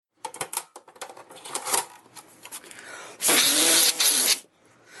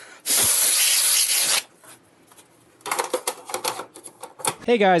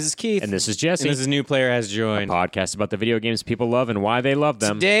Hey guys, it's Keith. And this is Jesse. And this is New Player Has a Joined. podcast about the video games people love and why they love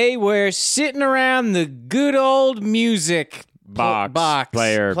them. Today we're sitting around the good old music Box,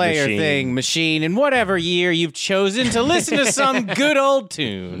 player machine, in whatever year you've chosen to listen to some good old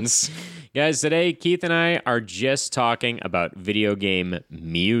tunes. Guys, today Keith and I are just talking about video game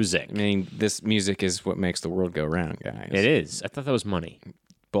music. I mean, this music is what makes the world go round, guys. It is. I thought that was money.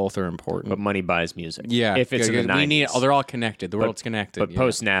 Both are important. But money buys music. Yeah. If it's in the 90s. They're all connected. The world's connected. But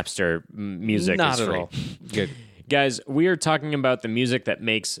post-Napster, music Not is at free. all. Good. Guys, we are talking about the music that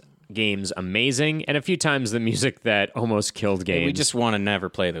makes games amazing, and a few times the music that almost killed games. We just want to never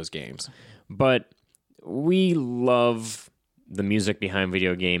play those games. But we love the music behind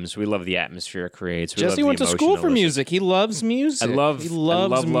video games. We love the atmosphere it creates. We Jesse love went the to school for emotionalism. music. He loves music. I love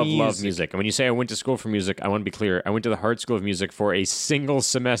music. music. And when you say I went to school for music, I want to be clear. I went to the Hart School of Music for a single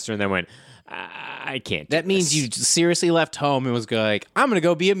semester and then went, I can't do That means this. you seriously left home and was like, I'm going to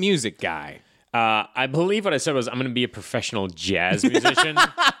go be a music guy. I believe what I said was I'm going to be a professional jazz musician.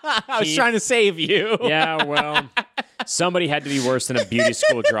 I was trying to save you. Yeah, well, somebody had to be worse than a beauty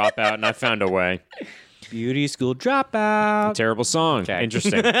school dropout, and I found a way. Beauty school dropout. Terrible song. Okay.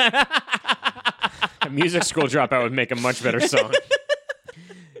 Interesting. A music school dropout would make a much better song.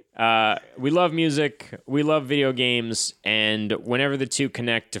 We love music. We love video games. And whenever the two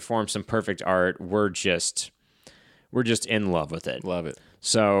connect to form some perfect art, we're just in love with it. Love it.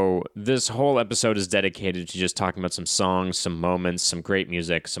 So this whole episode is dedicated to just talking about some songs, some moments, some great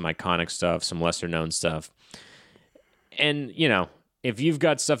music, some iconic stuff, some lesser known stuff. And, you know, if you've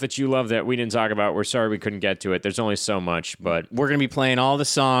got stuff that you love that we didn't talk about, we're sorry we couldn't get to it. There's only so much, but We're going to be playing all the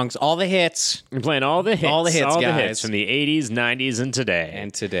songs, all the hits. we're playing all the hits, guys. from the 80s, 90s, and today.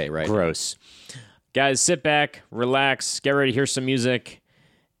 And today, right? Gross. Guys, sit back, relax, get ready to hear some music,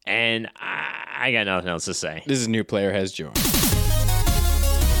 and I got nothing else to say. This is New Player Has Joined.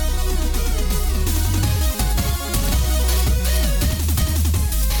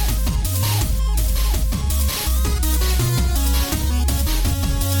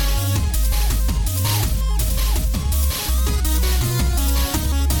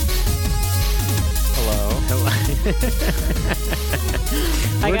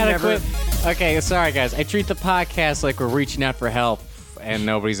 I gotta quit. Okay, sorry guys. I treat the podcast like we're reaching out for help, and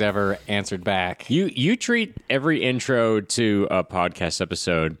nobody's ever answered back. You treat every intro to a podcast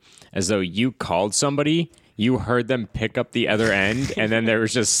episode as though you called somebody, you heard them pick up the other end, and then there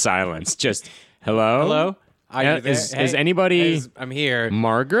was just silence. Just, hello? Hello? Are you there? Is Hey, anybody... I'm here.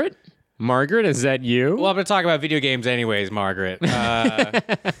 Margaret? Margaret, is that you? Well, I'm going to talk about video games anyways, Margaret.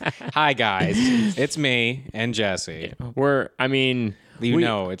 Hi, guys. It's me and Jesse. You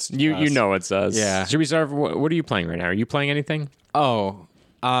know it's You us. know it's us. Yeah. Should we start? What are you playing right now? Are you playing anything? Oh,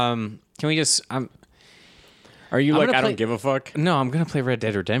 can we just... Are you I'm like, gonna I play- don't give a fuck? No, I'm going to play Red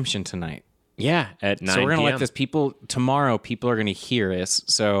Dead Redemption tonight. Yeah, at 9 So we're going to p.m. let this tomorrow people are going to hear us.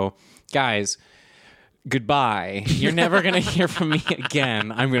 So, guys, goodbye. You're never going to hear from me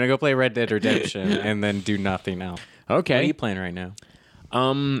again. I'm going to go play Red Dead Redemption and then do nothing else. Okay. What are you playing right now?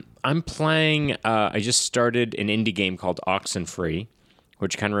 I'm playing, I just started an indie game called Oxenfree,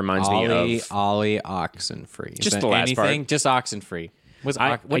 which kind of reminds me of... Ollie Oxenfree. Is Just that the last part. anything? Just Oxenfree. What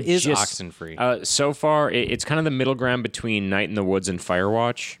is Oxenfree? So far, it's kind of the middle ground between Night in the Woods and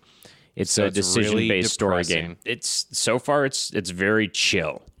Firewatch. It's So a it's decision-based really story depressing. game. It's very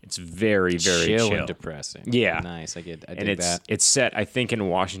chill. It's very, very chill. and depressing. Yeah. Nice. I dig And that. it's set, I think, in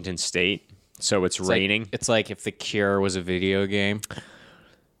Washington State, so it's raining. It's like if The Cure was a video game.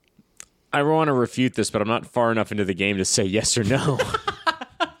 I want to refute this, but I'm not far enough into the game to say yes or no.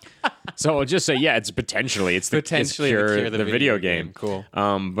 So I'll just say, yeah, it's potentially the Cure, the video game. Cool.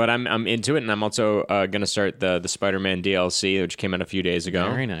 But I'm into it, and I'm also gonna start the Spider-Man DLC, which came out a few days ago.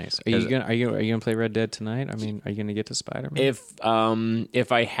 Very nice. Are you gonna play Red Dead tonight? I mean, are you gonna get to Spider-Man?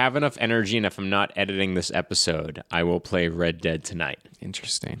 If I have enough energy and if I'm not editing this episode, I will play Red Dead tonight.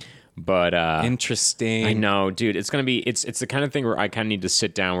 Interesting. But Interesting. I know, dude. It's gonna be it's the kind of thing where I kind of need to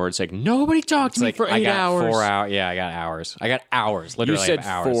sit down where it's like nobody talked to me for 8 I got hours. 4 hours. Yeah, I got hours. I got hours. You Literally, said I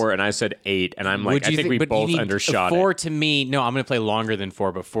have hours. 4 and I said 8, and I'm like, I think we but you both need undershot 4 it. to me. No, I'm gonna play longer than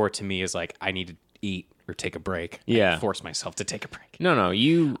 4. But 4 to me is like I need to eat or take a break. Yeah. I force myself to take a break. No,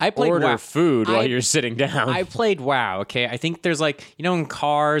 you I played order WoW. food while I- you're sitting down. I played WoW, okay? I think there's like, in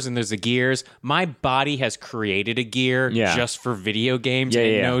cars and there's the gears. My body has created a gear Yeah. just for video games. Yeah, and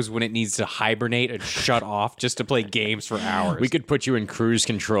it yeah. knows when it needs to hibernate and shut off just to play games for hours. We could put you in cruise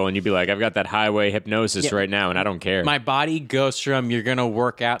control and you'd be like, I've got that highway hypnosis right now and I don't care. My body goes from you're going to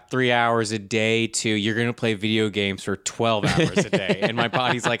work out 3 hours a day to you're going to play video games for 12 hours a day. And my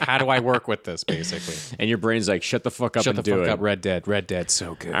body's like, how do I work with this, basically? and your brain's like, shut the fuck up Shut and the do fuck it. up, Red Dead. Red Dead's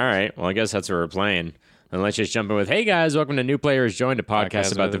so good. All right. Well, I guess that's what we're playing. And let's just jump in with, hey guys, welcome to New Players Joined, a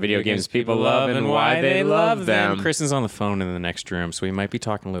podcast about the video games people love and why they love them. Kristen's on the phone in the next room, so we might be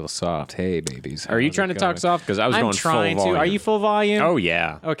talking a little soft. Hey, babies. Are you trying to talk soft? Because I was I'm going trying full to. volume. Are you full volume? Oh,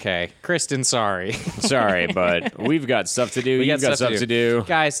 yeah. Okay. Kristen, sorry. Sorry, but we've got stuff to do. You've got stuff to do.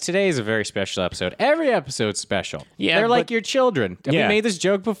 Guys, today is a very special episode. Every episode's special. Yeah, They're like but- your children. Have Yeah. we made this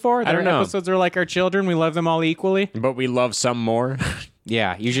joke before? I don't know. Episodes are like our children. We love them all equally. But we love some more.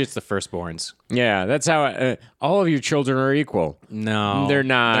 Yeah, usually it's the firstborns. Yeah, that's how all of your children are equal. No. They're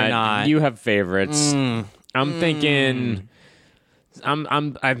not. They're not. You have favorites. I'm thinking.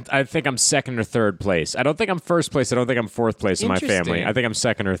 I think I'm second or third place. I don't think I'm first place. I don't think I'm fourth place in my family. Interesting. I think I'm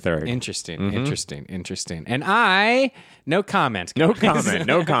second or third. Interesting, interesting. And I, no comment. No comment.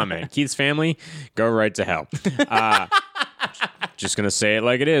 No comment. Keith's family, go right to hell. Just gonna say it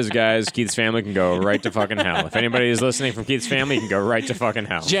like it is, guys. Keith's family can go right to fucking hell. If anybody is listening from Keith's family, you can go right to fucking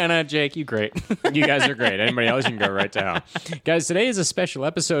hell. Jenna, Jake, you great. You guys are great. Anybody else, you can go right to hell. Guys, today is a special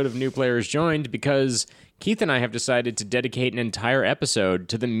episode of New Players Joined because Keith and I have decided to dedicate an entire episode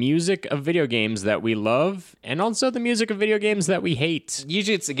to the music of video games that we love and also the music of video games that we hate.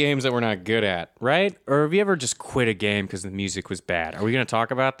 Usually it's the games that we're not good at, right? Or have you ever just quit a game because the music was bad? Are we going to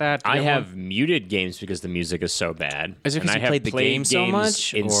talk about that? I have muted games because the music is so bad. Is it and because I you have played the game so games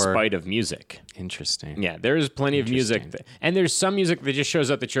much, in or- spite of music. Interesting. Yeah, there is plenty of music. And there's some music that just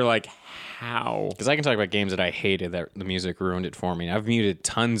shows up that you're like, how? Because I can talk about games that I hated that the music ruined it for me. I've muted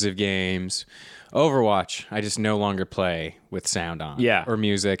tons of games. Overwatch, I just no longer play with sound on. Yeah. Or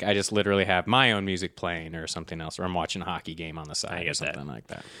music. I just literally have my own music playing or something else. Or I'm watching a hockey game on the side or get that. something like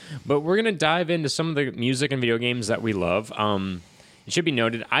that. But we're going to dive into some of the music and video games that we love. It should be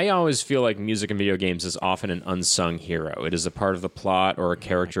noted, I always feel like music in video games is often an unsung hero. It is a part of the plot or a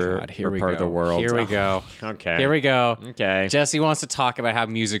character God, here or we part go. of the world. Here we go. Okay. Here we go. Okay. Jesse wants to talk about how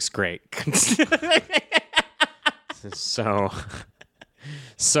music's great.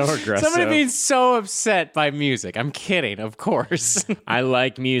 So aggressive. Somebody being so upset by music. I'm kidding, of course. I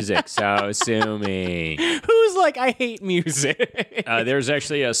like music, so sue me. Who's like, I hate music? There's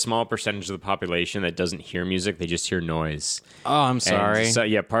actually a small percentage of the population that doesn't hear music; they just hear noise. Oh, I'm sorry. And so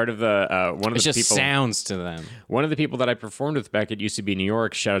yeah, part of the one of It's the just people, sounds to them. one of the people that I performed with back at UCB New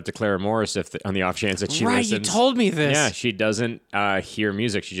York. Shout out to Clara Morris on the off chance that she Right, listens. you told me this. Yeah, she doesn't hear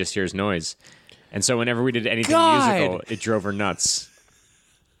music; she just hears noise. And so whenever we did anything God. musical, it drove her nuts.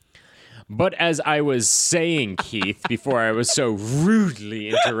 But as I was saying, Keith, before I was so rudely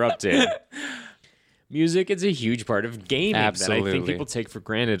interrupted, music is a huge part of gaming that I Absolutely. think people take for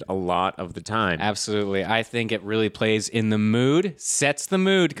granted a lot of the time. Absolutely. I think it really plays in the mood, sets the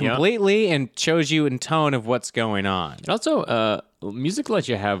mood completely, and shows you in tone of what's going on. And also, music lets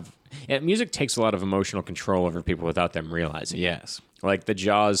you have... music takes a lot of emotional control over people without them realizing. Yes. Like the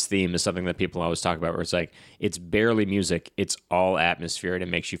Jaws theme is something that people always talk about where it's like, it's barely music, it's all atmosphere, and it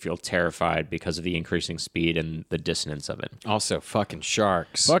makes you feel terrified because of the increasing speed and the dissonance of it. Also, fucking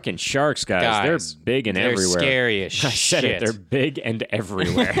sharks. Fucking sharks, guys. Guys, They're big and they're everywhere. scary as I said shit. it. They're big and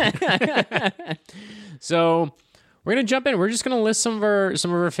everywhere. So we're gonna jump in. We're just gonna list some of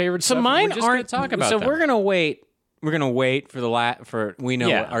our favorite So stuff. mine we're just aren't. gonna talk about so them. we're gonna wait. We're gonna wait for we know.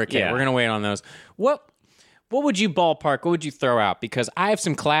 Yeah, Okay, yeah. we're gonna wait on those. What would you ballpark? What would you throw out? Because I have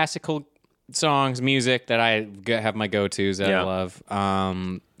some classical songs, music that I have my go-tos that I Yeah. love.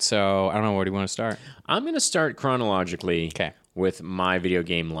 So I don't know. Where do you want to start? I'm gonna start chronologically. Okay. With my video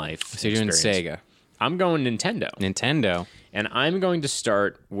game life. So you're doing experience. Sega, I'm going Nintendo. Nintendo. And I'm going to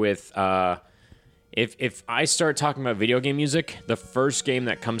start with if I start talking about video game music, the first game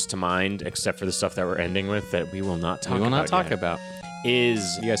that comes to mind, except for the stuff that we're ending with that we will not talk about. We will not talk yet, about.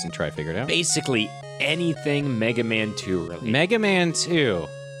 is You guys can try to figure it out. basically anything Mega Man 2 related. Mega Man 2.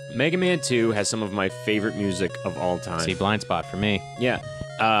 Mega Man 2 has some of my favorite music of all time. See, blind spot for me. Yeah,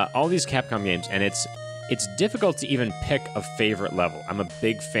 all these Capcom games, and it's difficult to even pick a favorite level. I'm a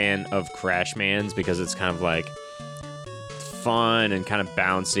big fan of Crash Man's because it's kind of like fun and kind of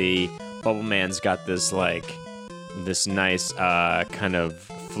bouncy. Bubble Man's got this nice kind of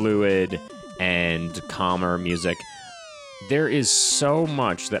fluid and calmer music. There is so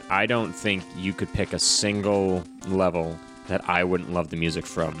much that I don't think you could pick a single level that I wouldn't love the music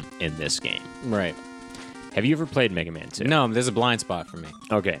from in this game. Right. Have you ever played Mega Man 2? No, there's a blind spot for me.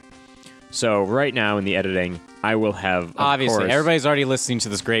 Okay. So right now in the editing, I will have, of Obviously, course, everybody's already listening to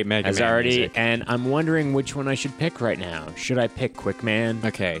this great Mega Man music. and I'm wondering which one I should pick right now. Should I pick Quickman?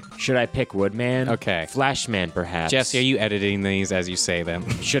 Okay. Should I pick Woodman? Okay. Flashman, perhaps. Jesse, are you editing these as you say them?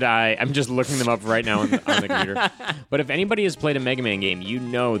 Should I? I'm just looking them up right now on the computer. But if anybody has played a Mega Man game, you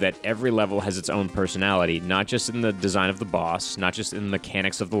know that every level has its own personality, not just in the design of the boss, not just in the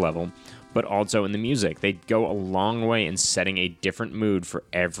mechanics of the level, but also in the music. They go a long way in setting a different mood for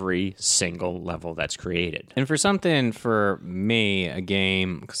every single level that's created. And for me, a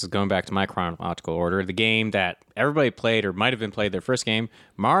game, because going back to my chronological order, the game that everybody played or might have been played their first game,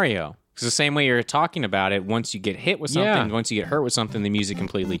 Mario. Because the same way you're talking about it, once you get hit with something, once you get hurt with something, the music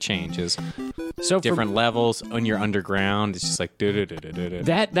completely changes. So Different levels when you're underground, it's just like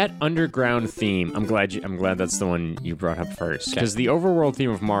da-da-da-da-da-da. that underground theme, I'm glad that's the one you brought up first. Because the overworld theme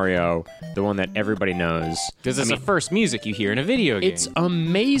of Mario, the one that everybody knows, Because it's the first music you hear in a video game. it's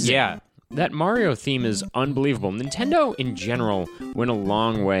amazing. Yeah. That Mario theme is unbelievable. Nintendo, in general, went a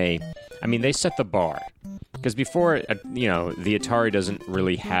long way. I mean, they set the bar. Because before, the Atari doesn't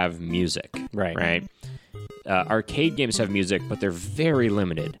really have music. Right? Arcade games have music, but they're very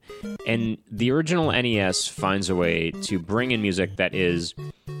limited. And the original NES finds a way to bring in music that is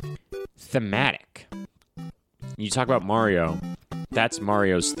thematic. You talk about Mario, that's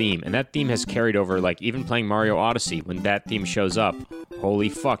Mario's theme. And that theme has carried over, like, even playing Mario Odyssey, when that theme shows up, holy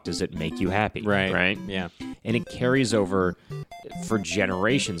fuck, does it make you happy. Right? Yeah. And it carries over for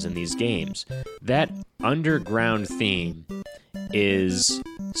generations in these games. That underground theme is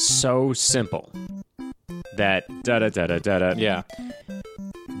so simple that da-da-da-da-da-da. Yeah.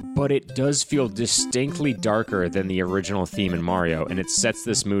 But it does feel distinctly darker than the original theme in Mario, and it sets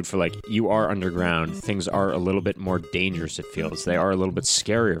this mood for, like, you are underground. Things are a little bit more dangerous, it feels. They are a little bit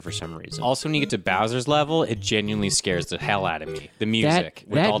scarier for some reason. Also, when you get to Bowser's level, it genuinely scares the hell out of me. The music,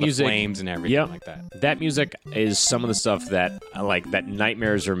 with all music, the flames and everything like that. That music is some of the stuff that, that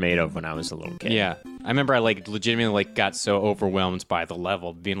nightmares are made of when I was a little kid. Yeah. I remember I, legitimately, got so overwhelmed by the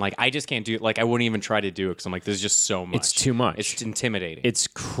level, being like, I just can't do it. Like, I wouldn't even try to do it because I'm like, there's just so much. It's too much. It's intimidating. It's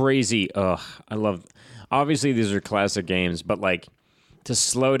crazy. Ugh, I love. Obviously, these are classic games, but like to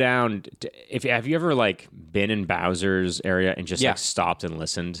slow down. Have you ever been in Bowser's area and just stopped and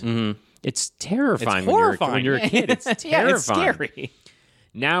listened? Mm-hmm. It's terrifying. It's horrifying. When you're a kid. It's terrifying. It's scary.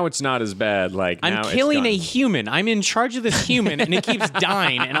 Now it's not as bad. I'm killing a human. I'm in charge of this human, and it keeps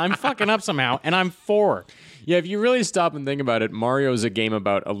dying, and I'm fucking up somehow, and I'm 4. Yeah, if you really stop and think about it, Mario is a game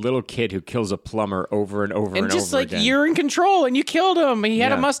about a little kid who kills a plumber over and over and over just again. you're in control, and you killed him. He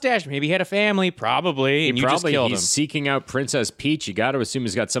had a mustache. Maybe he had a family, probably, and you just killed him. He's seeking out Princess Peach. You got to assume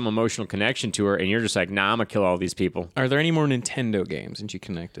he's got some emotional connection to her, and you're just like, nah, I'm going to kill all these people. Are there any more Nintendo games that you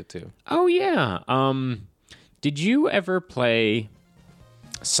connected to? Oh, yeah. Did you ever play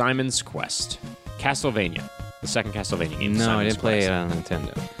Simon's Quest? Castlevania. The second Castlevania game. No, Simon's I didn't play Quest. it on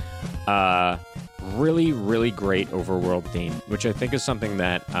Nintendo. Really, really great overworld theme, which I think is something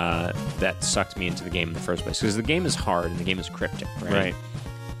that that sucked me into the game in the first place. Because the game is hard and the game is cryptic, right?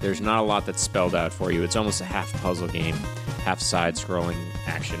 There's not a lot that's spelled out for you. It's almost a half puzzle game, half side-scrolling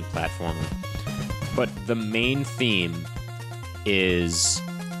action platformer. But the main theme is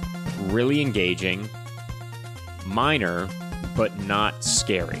really engaging, minor, but not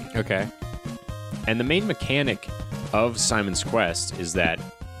scary. Okay. And the main mechanic of Simon's Quest is that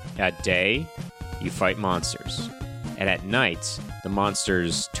at day, you fight monsters. And at night, the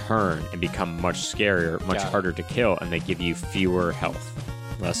monsters turn and become much scarier, much harder to kill, and they give you fewer health.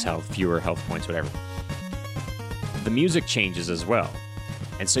 Less health, fewer health points, whatever. The music changes as well.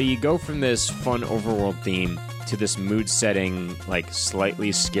 And so you go from this fun overworld theme to this mood-setting, slightly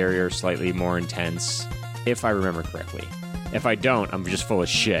scarier, slightly more intense, if I remember correctly. If I don't, I'm just full of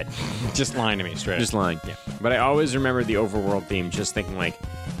shit. Just lying to me straight. Just lying. Yeah. But I always remember the overworld theme, just thinking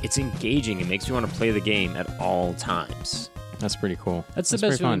it's engaging. It makes me want to play the game at all times. That's pretty cool. That's the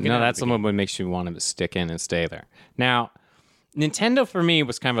best fun. way to No, that's what makes you want to stick in and stay there. Now, Nintendo for me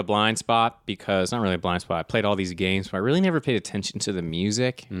was kind of a blind spot because, not really a blind spot, I played all these games, but I really never paid attention to the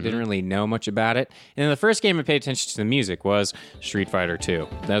music. Didn't really know much about it. And then the first game I paid attention to the music was Street Fighter 2.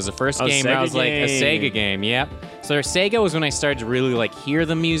 That was the first game where I was like, a Sega game, yep. So Sega was when I started to really hear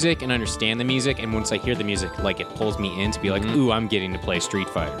the music and understand the music. And once I hear the music, it pulls me in to be like, ooh, I'm getting to play Street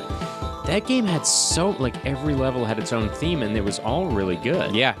Fighter. That game had every level had its own theme, and it was all really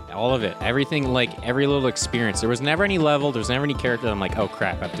good. Yeah, all of it. Everything, every little experience. There was never any level, there was never any character that I'm like, oh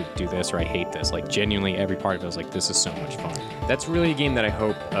crap, I have to do this or I hate this. Genuinely, every part of it was like, this is so much fun. That's really a game that I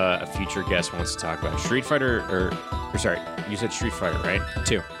hope a future guest wants to talk about. Street Fighter, or sorry, you said Street Fighter, right?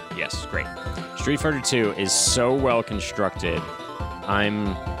 2. Yes, great. Street Fighter 2 is so well constructed.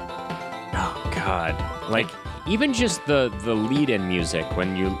 I'm God, like even just the lead-in music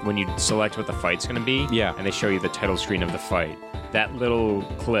when you select what the fight's gonna be, Yeah. and they show you the title screen of the fight. That little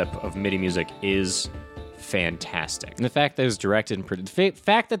clip of MIDI music is fantastic. And the fact that it was directed and the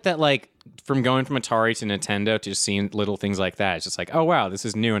fact that like from going from Atari to Nintendo to just seeing little things like that, it's just like, oh wow, this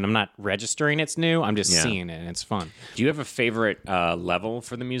is new, and I'm not registering it's new. I'm just seeing it, and it's fun. Do you have a favorite level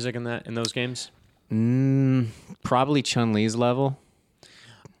for the music in those games? Probably Chun-Li's level.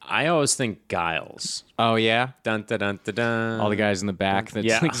 I always think Guile's. Oh yeah, Dun dun dun dun dun. all the guys in the back. That's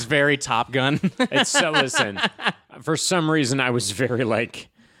Yeah. like, it's very Top Gun. It's so listen. For some reason, I was very like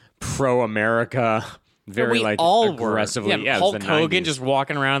pro-America. Very we like all aggressively. were. Yeah, it was Hulk the Hogan 90s. just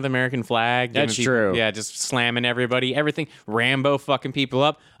walking around with the American flag. giving That's people- true. Yeah, just slamming everybody. Everything. Rambo fucking people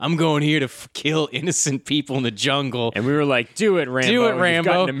up. I'm going here to kill innocent people in the jungle. And we were like, "Do it, Rambo! Do it, You've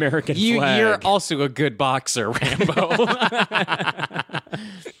Rambo. got an American flag." You're also a good boxer, Rambo.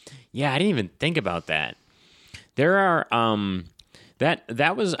 Yeah, I didn't even think about that. There are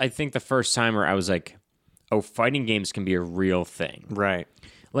that was I think the first time where I was like, "Oh, fighting games can be a real thing." right.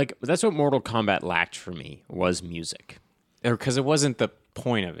 Like that's what Mortal Kombat lacked for me was music. Because it wasn't the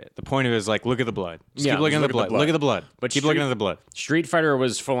point of it. The point of it is like, look at the blood. Just Yeah, keep looking just at the look at the blood. blood. Look at the blood. But keep looking at the blood. Street Fighter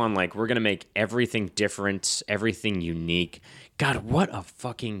was full on like we're gonna make everything different, everything unique. God, what a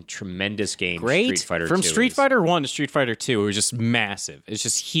fucking tremendous game! Great. Street Fighter From 2 Street is. Fighter 1 to Street Fighter 2, it was just massive. It's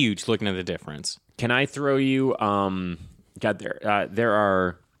just huge looking at the difference. Can I throw you? God, there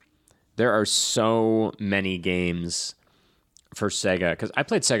are so many games for Sega because I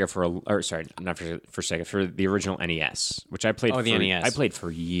played Sega not for Sega for the original NES, which I played. Oh, the NES. I played for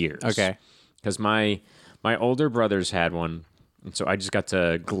years. Okay. Because my older brothers had one, and so I just got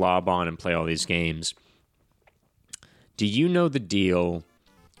to glob on and play all these games. Do you know the deal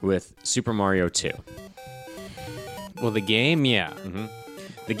with Super Mario 2? Well, the game, yeah.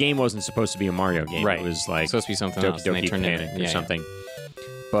 The game wasn't supposed to be a Mario game. Right. It was like Supposed to be something Doki else, and they Doki turned it Panic into- or yeah, yeah. something.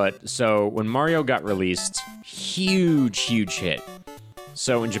 But so when Mario got released, huge hit.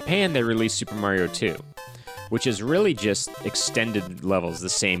 So in Japan they released Super Mario 2, which is really just extended levels, the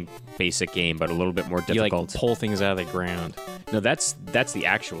same basic game but a little bit more You like difficult. pull things out of the ground. No, that's the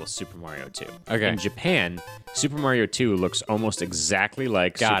actual Super Mario 2. Okay. In Japan, Super Mario 2 looks almost exactly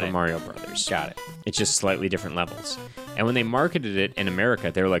like Got Super it. Mario Brothers. Got it. It's just slightly different levels. And when they marketed it in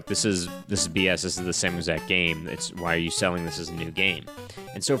America, they were like, "This is BS. This is the same exact game. It's why are you selling this as a new game?"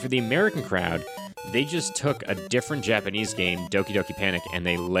 And so for the American crowd, they just took a different Japanese game, Doki Doki Panic, and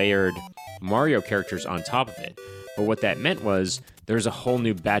they layered Mario characters on top of it. But what that meant was there's a whole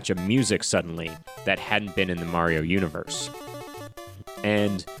new batch of music suddenly that hadn't been in the Mario universe.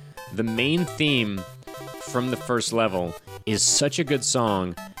 And the main theme from the first level is such a good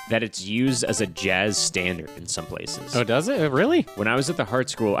song that it's used as a jazz standard in some places. Oh, does it? Really? When I was at the Hart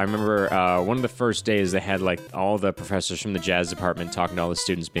School, I remember one of the first days they had like all the professors from the jazz department talking to all the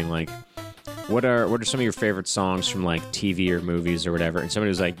students, being like, "What are some of your favorite songs from like TV or movies or whatever?" And somebody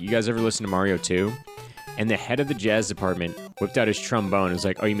was like, "You guys ever listen to Mario 2?" And the head of the jazz department whipped out his trombone and was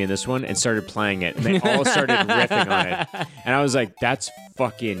like, "Oh, you mean this one?" And started playing it. And they all started riffing on it. And I was like, that's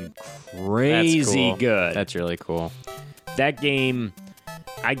fucking crazy That's cool. good. That's really cool. That game,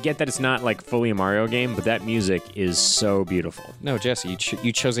 I get that it's not like fully a Mario game, but that music is so beautiful. No, Jesse,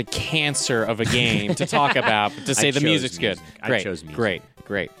 you chose a cancer of a game to talk about, but to say the chose music's good. music. I Great, chose music.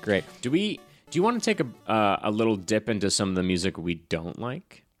 great. Do you want to take a little dip into some of the music we don't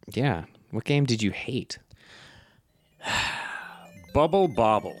like? Yeah. What game did you hate? Bubble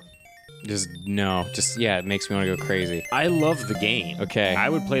Bobble. It makes me want to go crazy. I love the game. Okay. I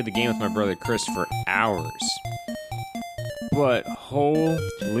would play the game with my brother Chris for hours. But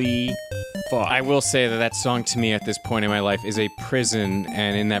holy fuck. I will say that song to me at this point in my life is a prison,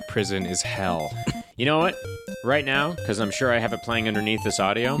 and in that prison is hell. You know what? Right now, because I'm sure I have it playing underneath this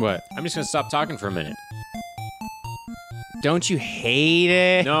audio. What? I'm just going to stop talking for a minute. Don't you hate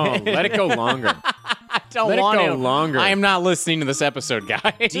it? No, let it go longer. I don't let it want go to. longer. I am not listening to this episode,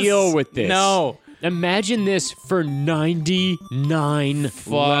 guys. Deal with this. No. Imagine this for 99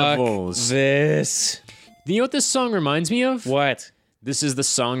 Fuck levels. this. You know what this song reminds me of? What? This is the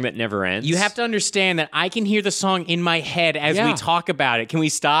song that never ends. You have to understand that I can hear the song in my head as we Yeah. talk about it. Can we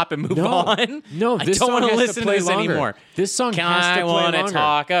stop and move No. on? No, I this don't song want to has to listen to play this longer. anymore. This song Can has to I play want to longer.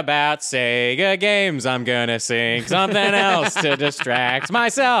 talk about Sega games? I'm gonna sing something else to distract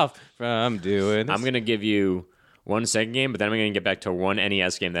myself from doing this. I'm going to give you one Sega game, but then I'm going to get back to one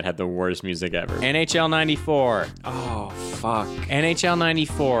NES game that had the worst music ever. NHL 94. Oh, fuck. NHL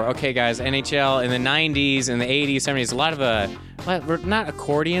 94. Okay, guys, NHL in the 90s and the 80s, 70s, a lot of not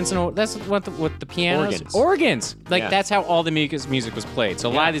accordions, and that's what the pianos. Organs. Like, that's how all the music was played. So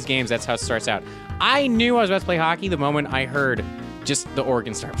a lot of these games, that's how it starts out. I knew I was about to play hockey the moment I heard just the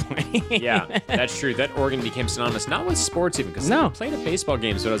organ start playing. Yeah, that's true. That organ became synonymous, not with sports even, because I played a baseball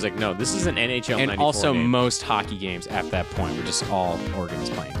game, so I was like, no, this is an NHL 94 and also game. most hockey games at that point were just all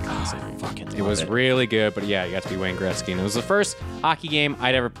organs playing. It was really good, but yeah, you got to be Wayne Gretzky, and it was the first hockey game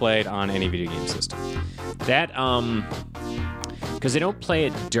I'd ever played on any video game system. That, because they don't play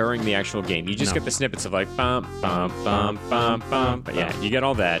it during the actual game. You just get the snippets of like, bum, bum, bum, bum, bum. But yeah, you get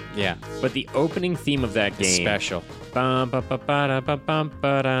all that. Yeah. But the opening theme of that game. It's special. Bum, ba, ba, ba, da, ba, bum,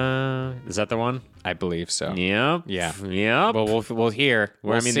 ba, da. Is that the one? I believe so. Yep. Yeah. Yep. Well, we'll hear.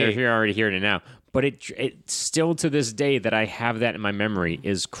 They're already hearing it now. But it still to this day that I have that in my memory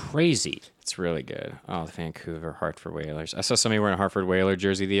is crazy. It's really good. Oh, the Vancouver Hartford Whalers. I saw somebody wearing a Hartford Whaler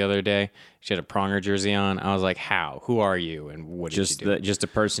jersey the other day. She had a Pronger jersey on. I was like, how? Who are you? And what did you do? Just a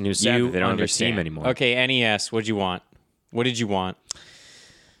person who's sad that they don't have a team anymore. Okay, NES, what'd you want? What did you want?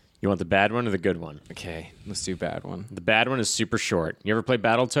 You want the bad one or the good one? Okay, let's do bad one. The bad one is super short. You ever play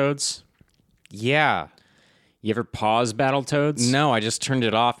Battletoads? Yeah. You ever pause Battletoads? No, I just turned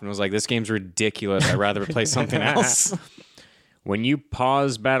it off and was like, this game's ridiculous. I'd rather play something else. When you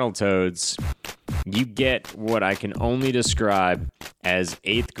pause Battletoads, you get what I can only describe as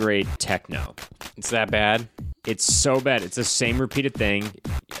 8th grade techno. It's that bad? It's so bad. It's the same repeated thing.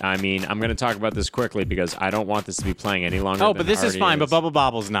 I mean, I'm going to talk about this quickly because I don't want this to be playing any longer. Oh, but this is fine. But Bubble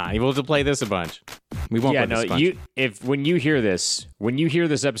Bobble's not. We'll have to play this a bunch. We won't play this a bunch. When you hear this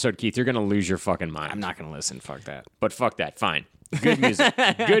episode, Keith, you're going to lose your fucking mind. I'm not going to listen. Fuck that. But fuck that. Fine. Good music.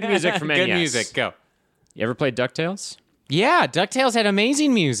 Good music from NES. Good music. Go. You ever played DuckTales? Yeah, DuckTales had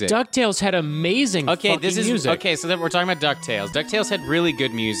amazing music. DuckTales had amazing music. Okay, so then we're talking about DuckTales. DuckTales had really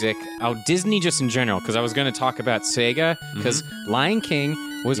good music. Oh, Disney just in general, because I was going to talk about Sega, because Lion King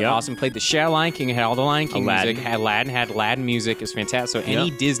was awesome. Played the Share Lion King, had all the Lion King music. Had Aladdin music. It's fantastic. So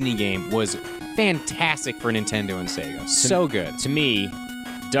any Disney game was fantastic for Nintendo and Sega. So good. To me,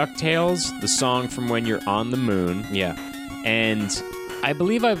 DuckTales, the song from When You're on the Moon. Yeah. And I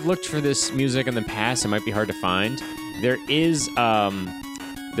believe I've looked for this music in the past. It might be hard to find. There is a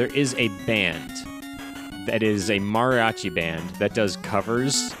band that is a mariachi band that does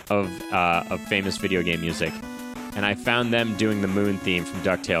covers of famous video game music, and I found them doing the Moon theme from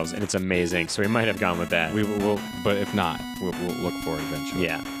DuckTales, and it's amazing. So we might have gone with that. We will, but if not, we'll look for it eventually.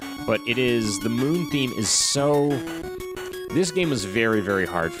 Yeah, but the Moon theme is so. This game was very, very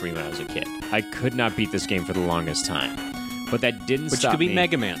hard for me when I was a kid. I could not beat this game for the longest time, but that didn't stop me. But you could beat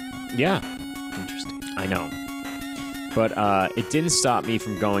Mega Man. Yeah, interesting. I know. But it didn't stop me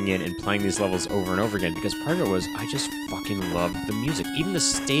from going in and playing these levels over and over again because part of it was I just fucking loved the music. Even the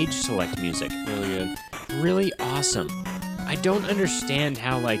stage select music. Really good. Really awesome. I don't understand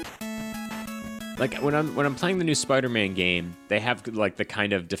how like when I'm playing the new Spider-Man game, they have like the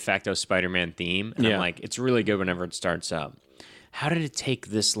kind of de facto Spider-Man theme. And I'm like, it's really good whenever it starts up. How did it take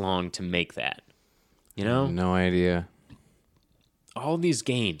this long to make that? You know? No idea. All these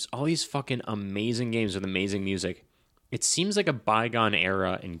games, all these fucking amazing games with amazing music. It seems like a bygone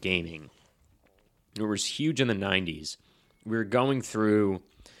era in gaming. It was huge in the 90s. We were going through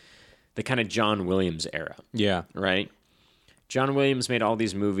the kind of John Williams era. Yeah. Right? John Williams made all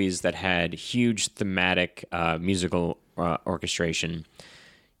these movies that had huge thematic musical orchestration.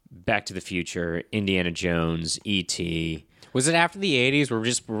 Back to the Future, Indiana Jones, E.T. Was it after the 80s?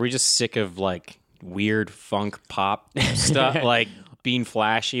 Were we just sick of like weird funk pop stuff? Like being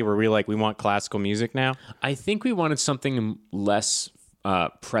flashy, where we want classical music now? I think we wanted something less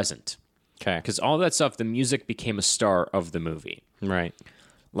present. Okay. Because all that stuff, the music became a star of the movie. Right.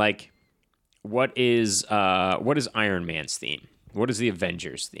 Like, what is Iron Man's theme? What is the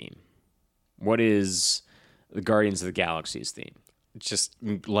Avengers theme? What is the Guardians of the Galaxy's theme? Just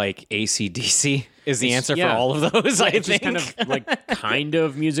like AC/DC is the answer for all of those, I think. Just kind of kind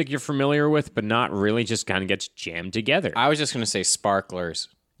of music you're familiar with, but not really, just kind of gets jammed together. I was just going to say sparklers.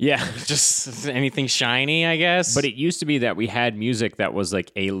 Yeah. Just anything shiny, I guess. But it used to be that we had music that was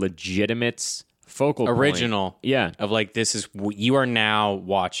like a legitimate focal original. Point. Yeah. Of like, this is, you are now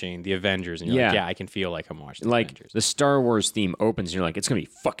watching the Avengers. And you're like, I can feel like I'm watching the Avengers. The Star Wars theme opens and you're like, it's going to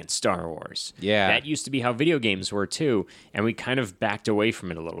be fucking Star Wars. Yeah. That used to be how video games were too. And we kind of backed away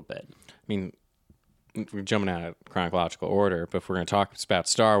from it a little bit. I mean, we're jumping out of chronological order, but if we're going to talk about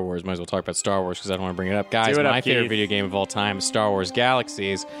Star Wars, might as well talk about Star Wars because I don't want to bring it up. Guys, my favorite video game of all time is Star Wars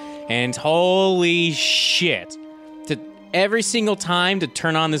Galaxies. And holy shit, every single time to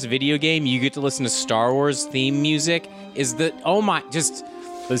turn on this video game, you get to listen to Star Wars theme music.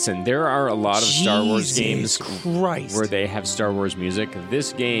 Listen, there are a lot of Star Wars games Christ. where they have Star Wars music.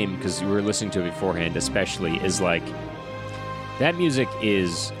 This game, because we were listening to it beforehand, especially, is like that music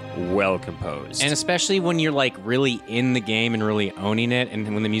is well composed. And especially when you're like really in the game and really owning it, and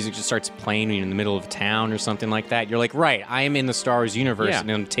when the music just starts playing when you're in the middle of town or something like that, you're like, right, I am in the Star Wars universe and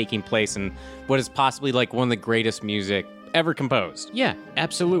I'm taking place in what is possibly like one of the greatest music ever composed. Yeah,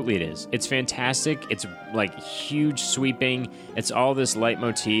 absolutely it is. It's fantastic. It's like huge sweeping. It's all this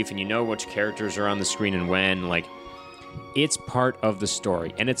leitmotif, and you know which characters are on the screen and when. Like, it's part of the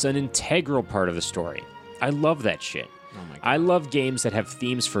story, and it's an integral part of the story. I love that shit. Oh my God. I love games that have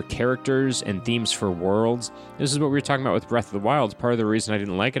themes for characters and themes for worlds. This is what we were talking about with Breath of the Wild. Part of the reason I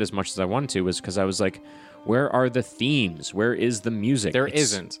didn't like it as much as I wanted to was because I was like, where are the themes? Where is the music? There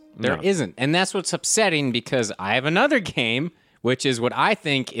isn't. And that's what's upsetting, because I have another game, which is what I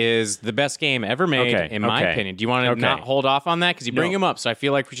think is the best game ever made, in my opinion. Do you want to not hold off on that? Because you bring them up, so I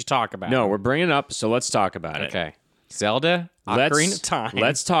feel like we should talk about it. No, we're bringing it up, so let's talk about it. Okay. Zelda Ocarina of Time.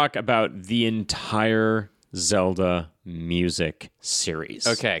 Let's talk about the entire Zelda music series.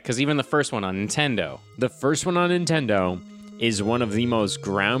 Okay, because even the first one on Nintendo. The first one on Nintendo is one of the most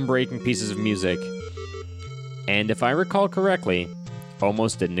groundbreaking pieces of music, and if I recall correctly,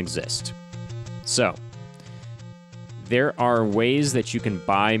 almost didn't exist. So, there are ways that you can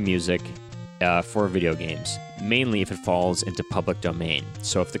buy music for video games, mainly if it falls into public domain.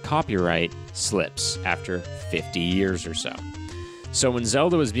 So if the copyright slips after 50 years or so. So when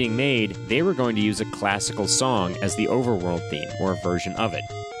Zelda was being made, they were going to use a classical song as the overworld theme, or a version of it.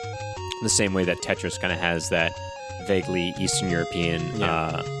 The same way that Tetris kind of has that vaguely Eastern European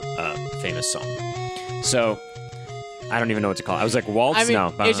famous song. So I don't even know what to call it. I was like, waltz? I mean,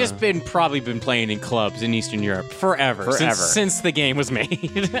 No. it's just probably been playing in clubs in Eastern Europe forever. Since the game was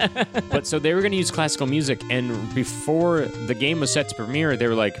made. But so they were going to use classical music, and before the game was set to premiere, they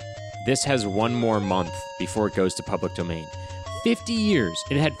were like, this has one more month before it goes to public domain. 50 years.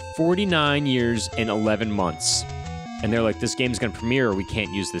 It had 49 years and 11 months. And they're like, this game's going to premiere, we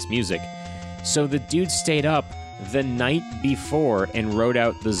can't use this music. So the dude stayed up the night before and wrote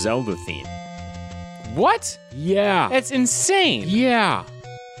out the Zelda theme. What? Yeah. That's insane. Yeah.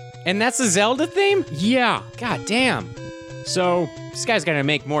 And that's the Zelda theme? Yeah. God damn. So This guy's got to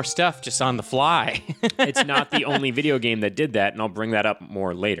make more stuff just on the fly. it's not the only video game that did that, and I'll bring that up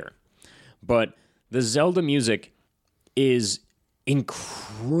more later. But the Zelda music is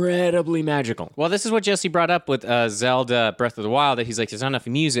incredibly magical. Well, this is what Jesse brought up with Zelda Breath of the Wild, that he's like, there's not enough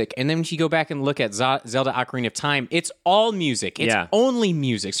music. And then when you go back and look at Zelda Ocarina of Time, it's all music. It's only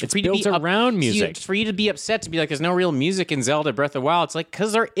music. So it's built around music. For you to be upset, to be like, there's no real music in Zelda Breath of the Wild, it's like,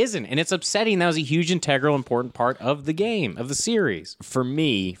 because there isn't. And it's upsetting. That was a huge, integral, important part of the game, of the series. For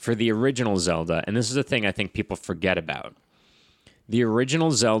me, for the original Zelda, and this is a thing I think people forget about, the original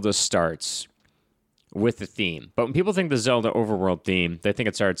Zelda starts with the theme. But when people think the Zelda overworld theme, they think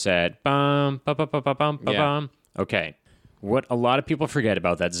it starts at bum, ba ba ba ba bum, ba bum. Okay. What a lot of people forget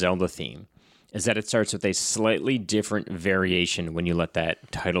about that Zelda theme is that it starts with a slightly different variation when you let that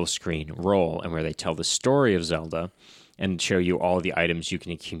title screen roll, and where they tell the story of Zelda and show you all the items you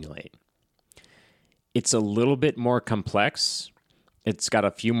can accumulate. It's a little bit more complex. It's got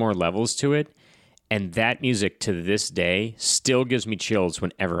a few more levels to it. And that music to this day still gives me chills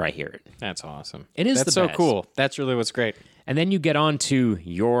whenever I hear it. That's awesome. It is That's the so best. cool. That's really what's great. And then you get on to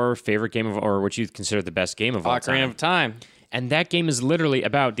your favorite game of, or what you consider the best game of all time. Ocarina of Time. And that game is literally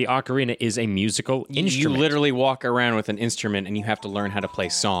about, the ocarina is a musical instrument. You literally walk around with an instrument and you have to learn how to play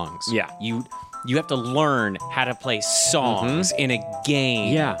songs. Yeah. You have to learn how to play songs in a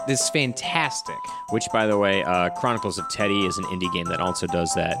game. Yeah. This is fantastic. Which, by the way, Chronicles of Teddy is an indie game that also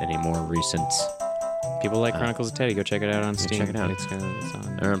does that in a more recent... People like Chronicles of Teddy. Go check it out on Steam. check it out. It's on,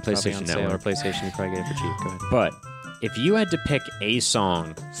 Or on probably PlayStation on sale, Network. or PlayStation. You probably get it for cheap. Go ahead. But if you had to pick a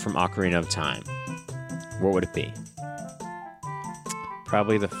song from Ocarina of Time, what would it be?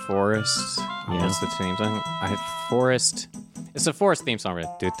 Probably the Forest. Yeah. What's the theme song? I have Forest. It's a Forest theme song.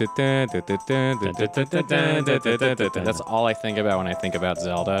 That's all I think about when I think about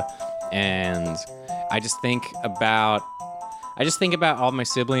Zelda. And I just think about all my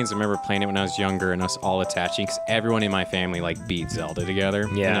siblings. I remember playing it when I was younger and us all attaching, because everyone in my family like beat Zelda together.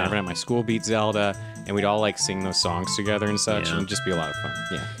 Yeah. And everyone at my school beat Zelda, and we'd all like sing those songs together and such, and it'd just be a lot of fun.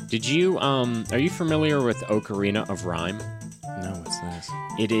 Yeah. Did you, are you familiar with Ocarina of Rhyme? No, what's this?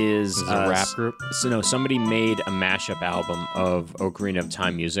 It is a rap group? So no, somebody made a mashup album of Ocarina of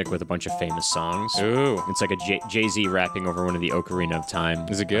Time music with a bunch of famous songs. Ooh. It's like a Jay-Z rapping over one of the Ocarina of Time.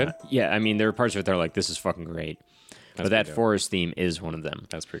 Is it good? Yeah, I mean, there are parts of it that are like, this is fucking great. but that pretty dope. forest theme is one of them.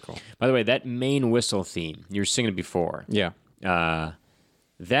 That's pretty cool. By the way, that main whistle theme, you were singing it before. Yeah.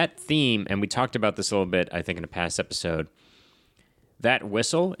 That theme, and we talked about this a little bit, I think, in a past episode. That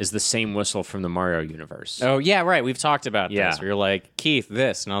whistle is the same whistle from the Mario universe. Oh, yeah, right. We've talked about Yeah. this. Where you're like, Keith,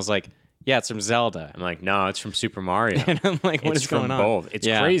 this. And I was like, yeah, it's from Zelda. I'm like, no, it's from Super Mario. And I'm like, what it's is going from on? both. It's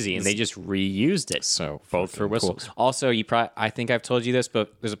Yeah. crazy, and they just reused it. So both for fucking whistles. Cool. Also, I think I've told you this,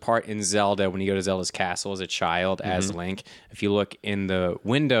 but there's a part in Zelda when you go to Zelda's castle as a child as Link. If you look in the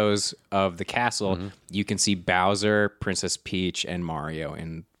windows of the castle, you can see Bowser, Princess Peach, and Mario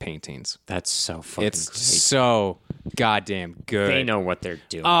in paintings. That's so fucking It's great. so goddamn good. They know what they're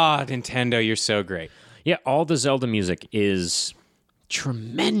doing. Nintendo, you're so great. Yeah, all the Zelda music is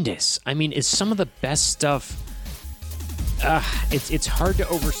tremendous. I mean, it's some of the best stuff. It's hard to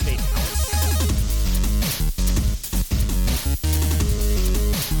overstate.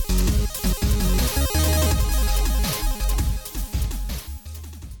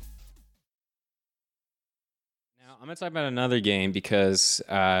 Now, I'm going to talk about another game because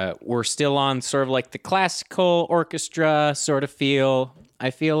we're still on sort of like the classical orchestra sort of feel. I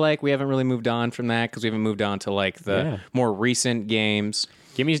feel like we haven't really moved on from that because we haven't moved on to like the more recent games.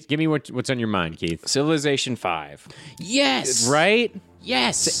 Give me what's on your mind, Keith. Civilization 5. Yes. Right?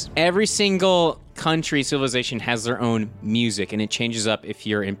 Yes. Every single country civilization has their own music, and it changes up if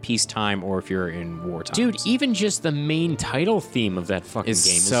you're in peacetime or if you're in wartime. Dude, even just the main title theme of that fucking Is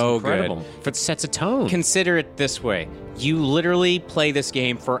game so is incredible. good. It sets a tone. Consider it this way: you literally play this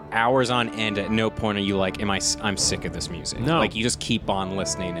game for hours on end. At no point are you like, I'm sick of this music. No. Like you just keep on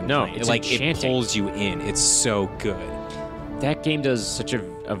listening and No, playing. it's Like it enchanting. pulls you in. It's so good. That game does such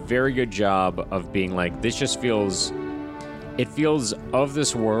a very good job of being like, this just feels, it feels of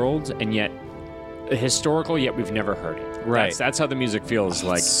this world and yet historical, yet we've never heard it. Right. That's how the music feels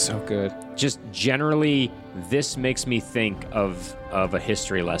like. It's so good. Just generally, this makes me think of a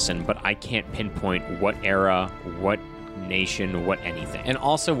history lesson, but I can't pinpoint what era, what nation, what anything. And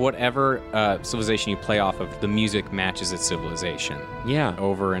also, whatever civilization you play off of, the music matches its civilization. yeah.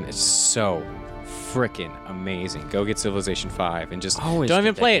 Over, and it's so freaking amazing. Go get Civilization 5 and just Always don't even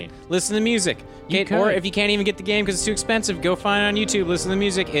get that play game. it. Listen to the music. Or could. if you can't even get the game because it's too expensive, go find it on YouTube. Listen to the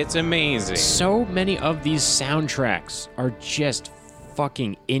music. It's amazing. So many of these soundtracks are just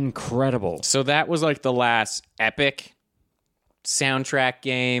fucking incredible. So that was like the last epic soundtrack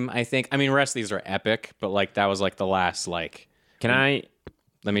game, I think. I mean, the rest of these are epic, but like that was like the last like. Can I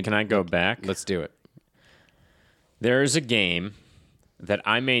Can I go back? Let's do it. There's a game that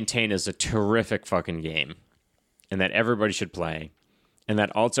I maintain is a terrific fucking game and that everybody should play. And that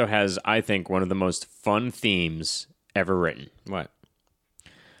also has, I think, one of the most fun themes ever written. What?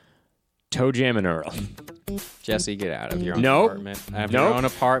 Toe Jam and Earl. Jesse, get out of your own Nope. apartment. Have Nope. your own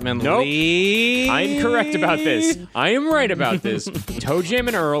apartment. Nope. Leave. I am correct about this. I am right about this. Toe Jam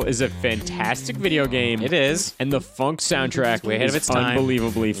and Earl is a fantastic video game. It is. And the funk soundtrack Way ahead is of its time.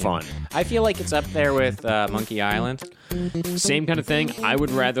 unbelievably fun. I feel like it's up there with Monkey Island. Same kind of thing. I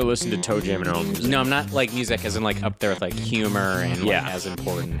would rather listen to Toe Jam and Earl music. No, I'm not like music as in like up there with like humor and Yeah. like as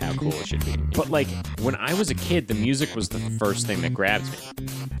important and how cool it should be. But like when I was a kid, the music was the first thing that grabbed me.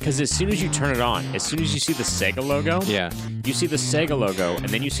 Because as soon as you turn it on, as soon as you see the Sega logo, Yeah. you see the Sega logo, and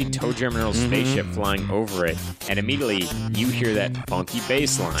then you see Toe Jam and Earl's spaceship flying over it, and immediately you hear that funky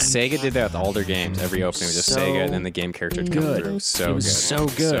bass line. Sega did that with all their games. Every opening was just So Sega, and then the game character would come good. through. So It was good. so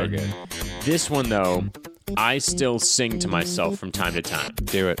good. So good. This one, though, I still sing to myself from time to time.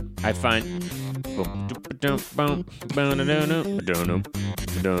 Do it. I find.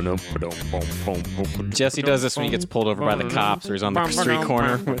 Jesse does this when he gets pulled over by the cops or he's on the street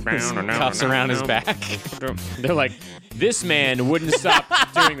corner with his cuffs around his back. They're like, this man wouldn't stop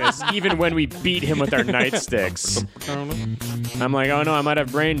doing this even when we beat him with our nightsticks. I'm like, oh no, I might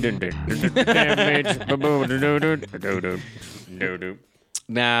have brain damage.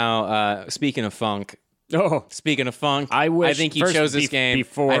 Now, speaking of funk, Oh, I wish- think you first, chose this game.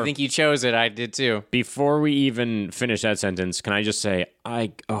 before- I think you chose it. I did too. before we even finish that sentence, can I just say,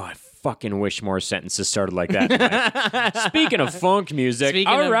 I fucking wish more sentences started like that. Speaking of funk music, Speaking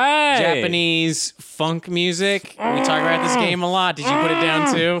all of right. Japanese funk music, we talk about this game a lot. Did you put it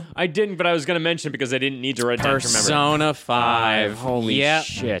down too? I didn't, but I was going to mention it because I didn't need to write it down to remember. Persona 5. Holy Yep.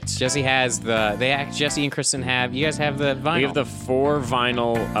 shit. Jesse has Jesse and Kristen have. You guys have the vinyl. We have the 4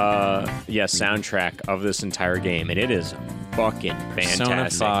 vinyl soundtrack of this entire game, and it is fucking Persona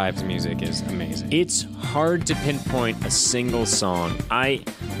fantastic. 5's music is amazing. It's hard to pinpoint a single song.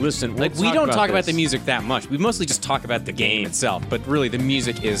 Listen. Like, we don't talk about the this. music that much. We mostly just talk about the game itself. But really, the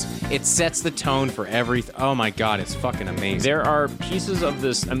music it sets the tone for everything. Oh my god, it's fucking amazing. There are pieces of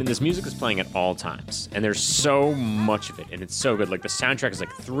this. I mean, this music is playing at all times, and there's so much of it, and it's so good. Like, the soundtrack is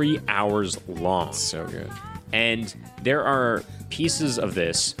like 3 hours long. So good. And there are pieces of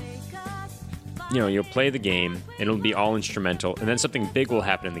this. You know, you'll play the game, and it'll be all instrumental, and then something big will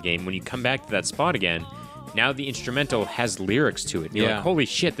happen in the game. When you come back to that spot again, now the instrumental has lyrics to it. You're like, holy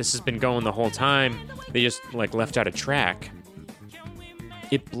shit, this has been going the whole time. They just, like, left out a track.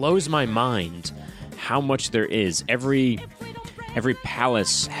 It blows my mind how much there is. Every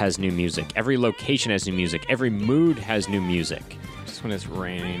palace has new music. Every location has new music. Every mood has new music. Just when it's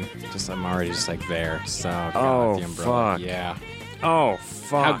raining, I'm already just like there. So god, Oh, the umbrella. fuck. Yeah. Oh,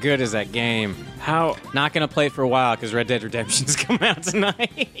 fuck. How good is that game? Not gonna play it for a while because Red Dead Redemption's coming out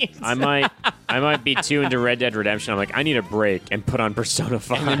tonight. I might be too into Red Dead Redemption. I'm like, I need a break and put on Persona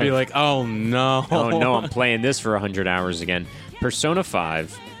 5. And then be like, oh no. Oh no, I'm playing this for 100 hours again. Persona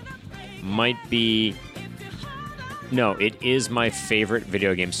 5 might be... No, it is my favorite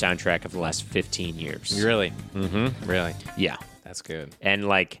video game soundtrack of the last 15 years. Really? Mm-hmm. Really? Yeah. That's good. And,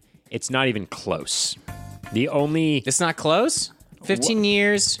 like, it's not even close. The only... It's not close? 15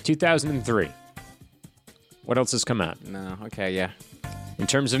 years? 2003. What else has come out? No, okay, yeah. In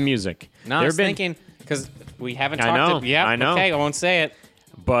terms of music. No, I was thinking, because we haven't talked... I know. Okay, I won't say it.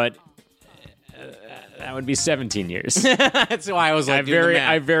 But... that would be 17 years. That's why I was like,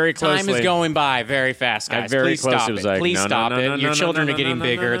 I very closely... Time is going by very fast, guys. Please stop it. Please stop it. Your children are getting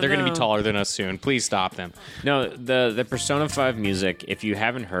bigger. They're going to be taller than us soon. Please stop them. No, the Persona 5 music, if you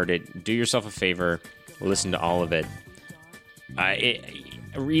haven't heard it, do yourself a favor, listen to all of it.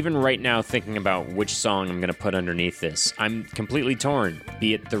 Even right now, thinking about which song I'm going to put underneath this, I'm completely torn.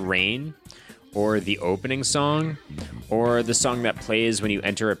 Be it The Rain, or the opening song, or the song that plays when you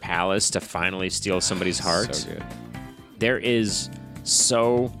enter a palace to finally steal somebody's heart. So good. There is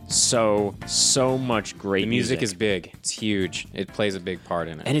so much great The music is big. It's huge. It plays a big part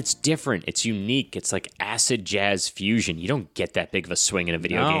in it. And it's different. It's unique. It's like acid jazz fusion. You don't get that big of a swing in a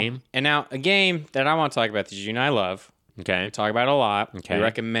video game. And now, a game that I want to talk about that you and I love. Okay. We talk about it a lot. Okay. We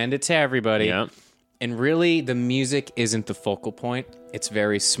recommend it to everybody. Yeah. And really, the music isn't the focal point. It's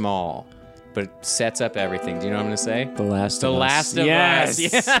very small, but it sets up everything. Do you know what I'm going to say? The Last The of Us. Last of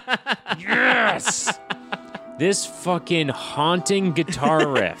Yes. Us. Yeah. Yes! This fucking haunting guitar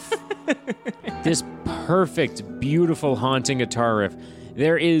riff. This perfect, beautiful haunting guitar riff.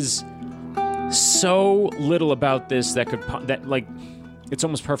 There is so little about this that it's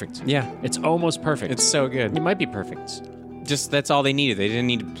almost perfect. Yeah. It's almost perfect. It's so good. It might be perfect. Just that's all they needed. They didn't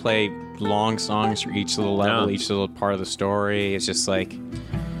need to play long songs for each little level, each little part of the story. It's just like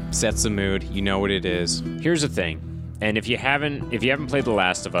sets the mood. You know what it is. Here's the thing. And if you haven't played The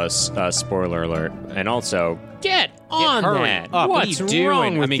Last of Us, spoiler alert, and also get on Hurry that. up. What's What are you wrong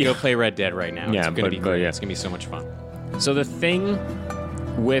doing? with you? Go play Red Dead right now. Yeah, it's gonna be great. yeah. It's gonna be so much fun. So the thing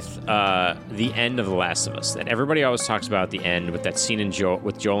with the end of The Last of Us that everybody always talks about at the end with that scene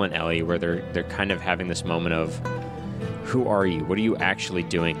with Joel and Ellie where they're kind of having this moment of who are you? What are you actually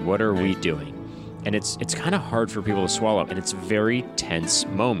doing? What are we doing? And it's kind of hard for people to swallow, and it's a very tense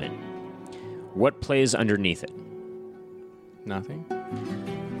moment. What plays underneath it? Nothing.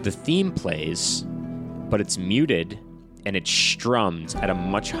 The theme plays, but it's muted and it's strummed at a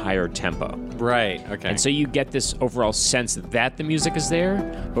much higher tempo. Right. Okay. And so you get this overall sense that the music is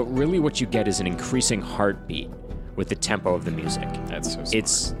there, but really what you get is an increasing heartbeat with the tempo of the music. That's so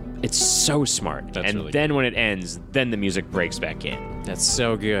smart. It's so smart. That's and really then when it ends, then the music breaks back in. That's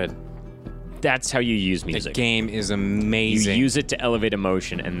so good. That's how you use The music. game is You amazing. use it to elevate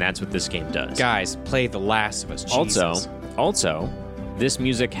emotion, and that's what this game does. Guys, play The Last of Us. Jesus. Also, this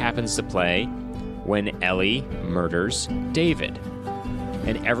music happens to play when Ellie murders David,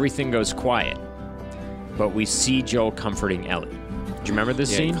 and everything goes quiet. But we see Joel comforting Ellie. Do you remember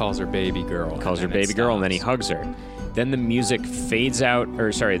this scene? He calls her baby girl. Calls her and it baby girl, and then he stops. hugs her. Then the music fades out,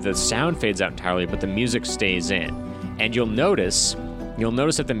 the sound fades out entirely, but the music stays in. And you'll notice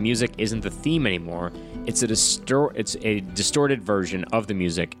that the music isn't the theme anymore. It's a distorted version of the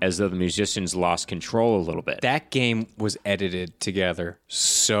music, as though the musicians lost control a little bit. That game was edited together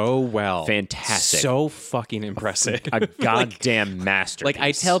so well. Fantastic. So fucking impressive. A goddamn masterpiece. Like,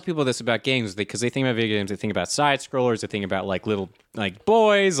 I tell people this about games because they think about video games, they think about side scrollers, they think about like little like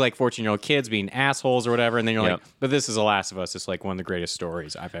boys, like 14-year-old kids being assholes or whatever, and then you're Yep. like, but this is The Last of Us. It's like one of the greatest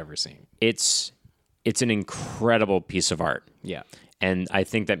stories I've ever seen. It's an incredible piece of art. Yeah. And I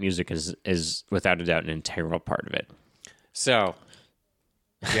think that music is without a doubt an integral part of it. So,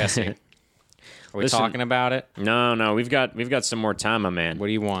 Jesse, are we Listen. talking about it? No, we've got some more time, my man. What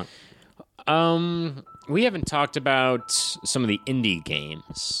do you want? We haven't talked about some of the indie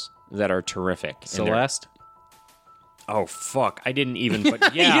games that are terrific. And they're- Celeste? Oh, fuck. I didn't even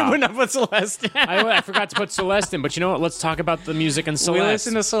put... Yeah. You wouldn't have put Celeste. I forgot to put Celeste in, but you know what? Let's talk about the music in Celeste. We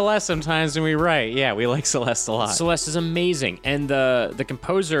listen to Celeste sometimes when we write. Yeah, we like Celeste a lot. Celeste is amazing. And the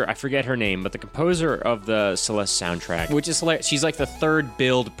composer, I forget her name, but the composer of the Celeste soundtrack... Which is hilarious. She's like the third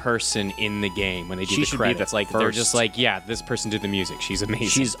build person in the game when they do She the should be credits. the Like they're first. just like, yeah, this person did the music. She's amazing.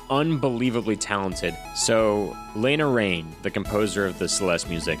 She's unbelievably talented. So, Lena Raine, the composer of the Celeste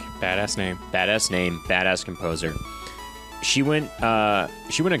music, badass name. badass name, badass composer. She went a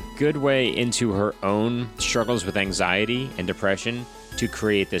good way into her own struggles with anxiety and depression to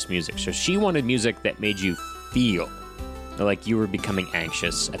create this music. So she wanted music that made you feel like you were becoming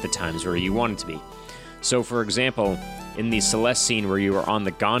anxious at the times where you wanted to be. So, for example, in the Celeste scene where you are on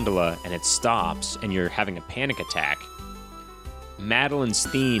the gondola and it stops and you're having a panic attack, Madeline's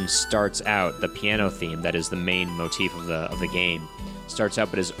theme starts out, the piano theme that is the main motif of the game, starts out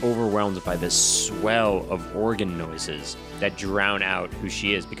but is overwhelmed by this swell of organ noises that drown out who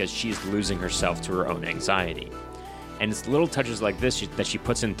she is because she's losing herself to her own anxiety. And it's little touches like this that she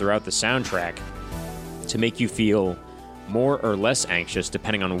puts in throughout the soundtrack to make you feel more or less anxious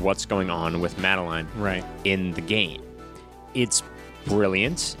depending on what's going on with Madeline Right. in the game. It's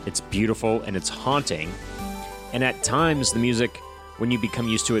brilliant, it's beautiful, and it's haunting. And at times, the music, when you become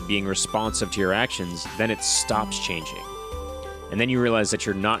used to it being responsive to your actions, then it stops changing. And then you realize that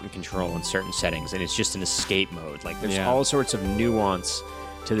you're not in control in certain settings, and it's just an escape mode. Like, there's Yeah. all sorts of nuance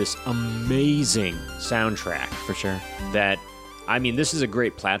to this amazing soundtrack. For sure. That, I mean, this is a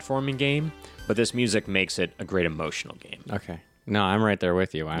great platforming game, but this music makes it a great emotional game. Okay. No, I'm right there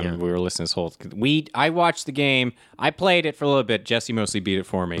with you. Yeah. We were listening to this whole. I watched the game. I played it for a little bit. Jesse mostly beat it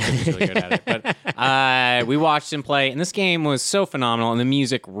for me. He's really good at it. But we watched him play, and this game was so phenomenal, and the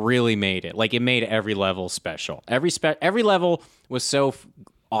music really made it. Like it made every level special. Every level was so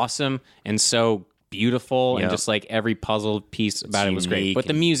awesome and so beautiful, Yep. and just like every puzzle piece about it was great. unique But the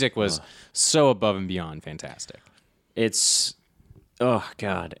and- music was so above and beyond fantastic. It's, oh,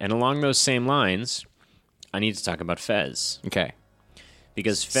 God. And along those same lines, I need to talk about Fez. Okay.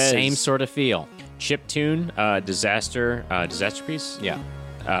 Because Fez... Same sort of feel. Chiptune, Disaster Piece, Yeah.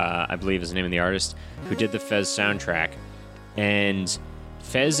 I believe is the name of the artist, who did the Fez soundtrack. And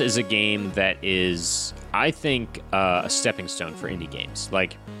Fez is a game that is, I think, a stepping stone for indie games.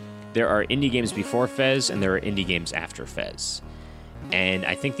 Like, there are indie games before Fez, and there are indie games after Fez. And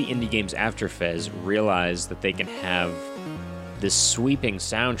I think the indie games after Fez realize that they can have this sweeping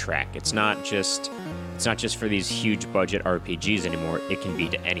soundtrack. It's not just for these huge budget RPGs anymore. It can be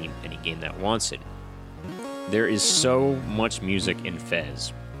to any game that wants it. There is so much music in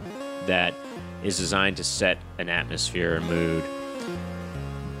Fez that is designed to set an atmosphere and mood,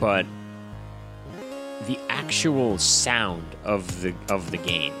 but the actual sound of the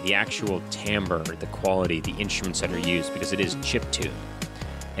game, the actual timbre, the quality, the instruments that are used, because it is chiptune,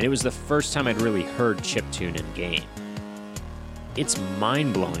 and it was the first time I'd really heard chiptune in game. It's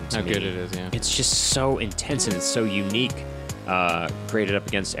mind-blowing to How me. good it is, yeah. It's just so intense and it's so unique, graded up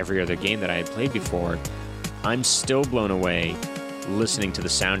against every other game that I had played before. I'm still blown away listening to the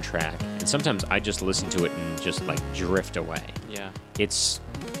soundtrack, and sometimes I just listen to it and just like drift away. Yeah. It's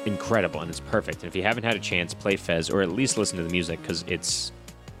incredible and it's perfect. And if you haven't had a chance, play Fez or at least listen to the music because it's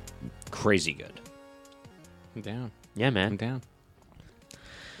crazy good. I'm down. Yeah, I'm man. down.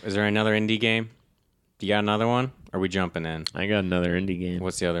 Is there another indie game? Do you got another one? Or are we jumping in? I got another indie game.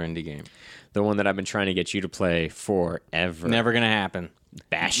 What's the other indie game? The one that I've been trying to get you to play forever. Never gonna happen.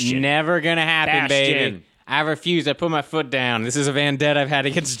 Bastion. Never gonna happen, baby. Bastion. I refuse. I put my foot down. This is a vendetta I've had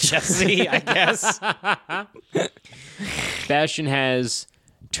against Jesse, I guess. Bastion has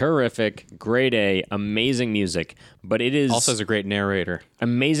terrific, grade A, amazing music, but it is Also has a great narrator.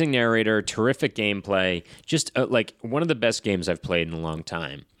 amazing narrator, terrific gameplay, just like one of the best games I've played in a long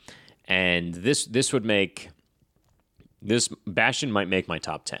time. And this Bastion might make my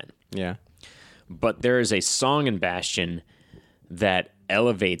top 10. Yeah. But there is a song in Bastion that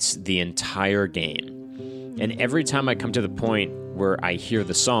elevates the entire game. And every time I come to the point where I hear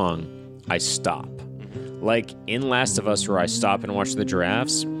the song, I stop. Like in Last of Us, where I stop and watch the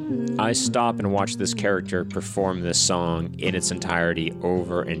giraffes, I stop and watch this character perform this song in its entirety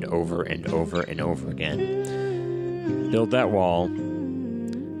over and over and over and over again. Build That Wall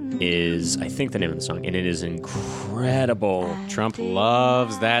is, I think, the name of the song, and it is incredible. Trump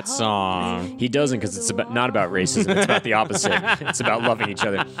loves that song. He doesn't, because it's not about racism. It's about the opposite. It's about loving each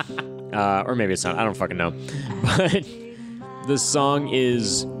other. Or maybe it's not. I don't fucking know. But The song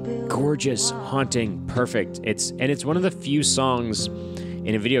is gorgeous, haunting, perfect. It's one of the few songs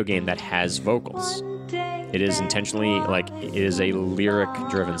in a video game that has vocals. It is intentionally, like, it is a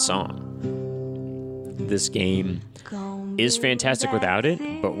lyric-driven song. This game is fantastic without it,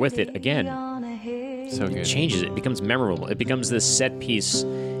 but with it, again, So good. it changes it. It becomes memorable. It becomes this set piece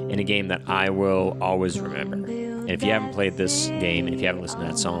in a game that I will always remember. And if you haven't played this game, if you haven't listened to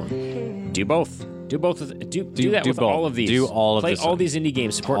that song, do both. Do both. Do that with both. all of these. Do all of play this. all these indie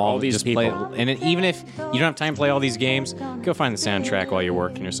games. Support all these just people. Play, and even if you don't have time to play all these games, go find the soundtrack while you're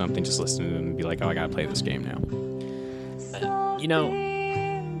working or something. Just listen to them and be like, oh, I gotta play this game now. You know,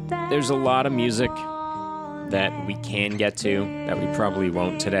 there's a lot of music that we can get to that we probably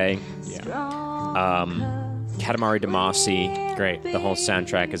won't today. Yeah. Katamari Damacy, great. The whole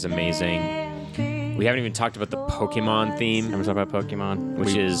soundtrack is amazing. We haven't even talked about the Pokemon theme. Never talk about Pokemon,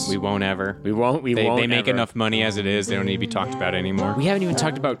 Which is- we won't ever. We won't. They make ever. enough money as it is. They don't need to be talked about anymore. We haven't even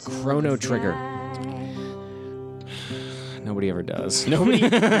talked about Chrono Trigger. Nobody ever does. Nobody,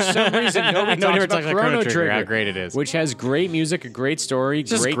 for some reason, nobody talks about Chrono Trigger. How great it is. Which has great music, a great story,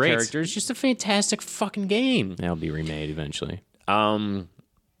 just great great. characters, just a fantastic fucking game. That'll be remade eventually.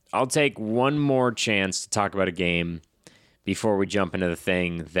 I'll take one more chance to talk about a game before we jump into the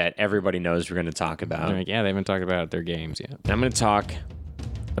thing that everybody knows we're going to talk about. They're like, yeah, they haven't talked about their games yet. I'm going to talk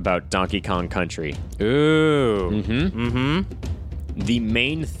about Donkey Kong Country. Ooh. The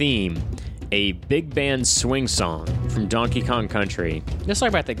main theme, a big band swing song from Donkey Kong Country. Let's talk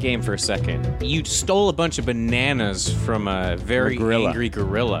about that game for a second. You stole a bunch of bananas from a very gorilla. angry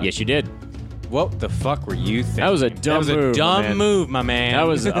gorilla. Yes, you did. What the fuck were you thinking? That was a dumb move, my man. move, my man. That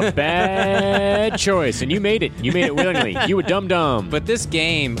was a bad choice, and you made it. You made it willingly. You were dumb. But this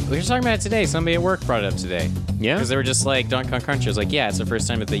game, we were talking about it today. Somebody at work brought it up today. Yeah? Because they were just like, Donkey Kong Country was like, yeah, it's the first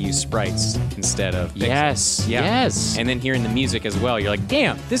time that they use sprites instead of pixels. Yes, Yeah. yes. And then hearing the music as well, you're like,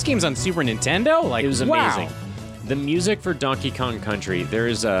 damn, this game's on Super Nintendo? Like, It was wow. amazing. The music for Donkey Kong Country, there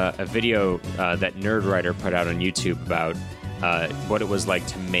is a video that Nerdwriter put out on YouTube about what it was like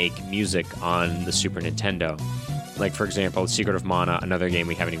to make music on the Super Nintendo. Like, for example, Secret of Mana, another game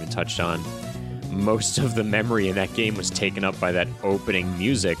we haven't even touched on. Most of the memory in that game was taken up by that opening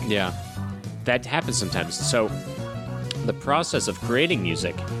music. Yeah. That happens sometimes. So the process of creating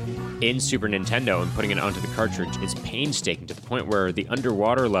music in Super Nintendo and putting it onto the cartridge is painstaking to the point where the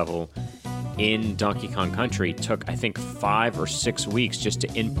underwater level in Donkey Kong Country took, I think, 5 or 6 weeks just to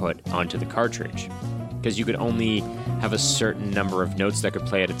input onto the cartridge. Because you could only have a certain number of notes that could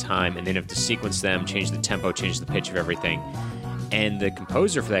play at a time, and then you have to sequence them, change the tempo, change the pitch of everything. And the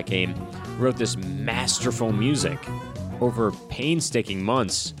composer for that game wrote this masterful music over painstaking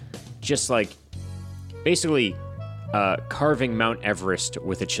months, just like basically carving Mount Everest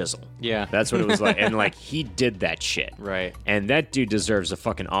with a chisel. Yeah. That's what it was like. And like, he did that shit. Right. And that dude deserves a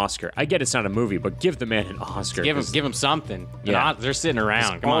fucking Oscar. I get it's not a movie, but give the man an Oscar. Give 'cause him something. Yeah. They're sitting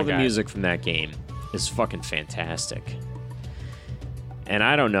around. Come all on, the guys. music from that game is fucking fantastic. And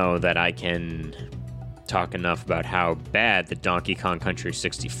I don't know that I can talk enough about how bad the Donkey Kong Country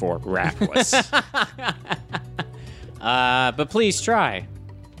 64 rap was. But please try.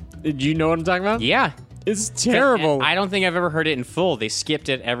 Do you know what I'm talking about? Yeah. It's terrible. I don't think I've ever heard it in full. They skipped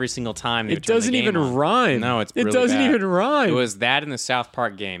it every single time. They It would turn the doesn't game even on. rhyme. No, it's It really doesn't bad. even rhyme. It was that in the South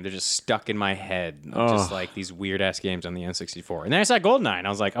Park game. They're just stuck in my head. Just Oh. like these weird ass games on the N64. And then I saw GoldenEye, and I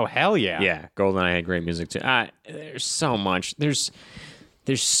was like, oh hell yeah. Yeah, GoldenEye had great music too. There's so much. There's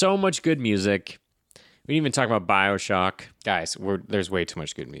so much good music. We didn't even talk about BioShock. Guys, there's way too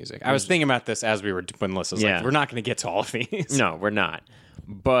much good music. I was thinking about this as we were putting lists. I was Yeah. like, we're not going to get to all of these. No, we're not.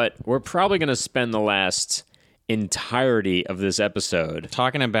 But we're probably going to spend the last entirety of this episode.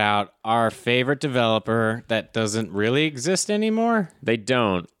 Talking about our favorite developer that doesn't really exist anymore. They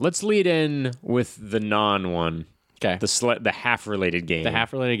don't. Let's lead in with the non one. Okay. The half related game. The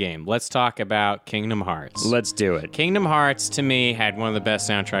half-related game. Let's talk about Kingdom Hearts. Let's do it. Kingdom Hearts, to me, had one of the best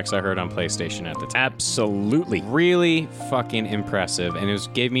soundtracks I heard on PlayStation at the time. Absolutely. Really fucking impressive,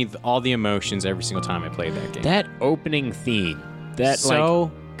 and gave me all the emotions every single time I played that game. That opening theme. That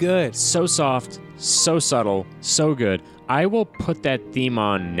so good. so soft, so subtle, so good. I will put that theme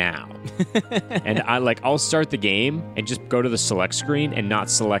on now. And I'll start the game and just go to the select screen and not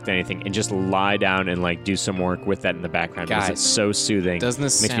select anything and just lie down and like do some work with that in the background because Guys, it's so soothing. Doesn't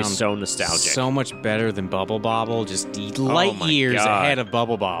this makes me sound so nostalgic. So much better than Bubble Bobble, just light my years God. ahead of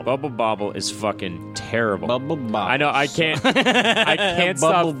Bubble Bobble. Bubble Bobble is fucking terrible. Bubble Bobble. I know I can't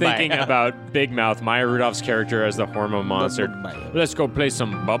stop Bubble thinking Bite. about Big Mouth, Maya Rudolph's character as the hormone monster. Bite. Let's go play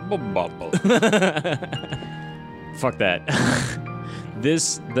some Bubble Bobble. Fuck that.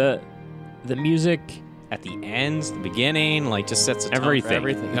 The music at the end, the beginning, like just sets a tone Everything. for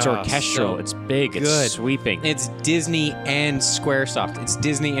everything. It's Oh, orchestral. so It's big. good. It's sweeping. It's Disney and Squaresoft. It's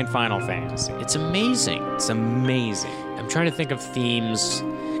Disney and Final Fantasy. It's amazing. It's amazing. I'm trying to think of themes.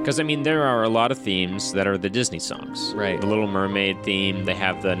 Because, I mean, there are a lot of themes that are the Disney songs. Right. The Little Mermaid theme. They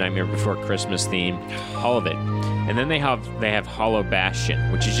have the Nightmare Before Christmas theme. All of it. And then they have Hollow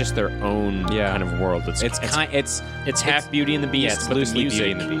Bastion, which is just their own kind of world. It's half Beauty and the Beast, Yeah, it's but loosely the music,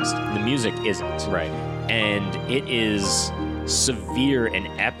 Beauty and the Beast. The music isn't. Right. And it is severe and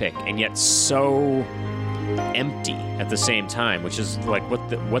epic, and yet so empty at the same time, which is like what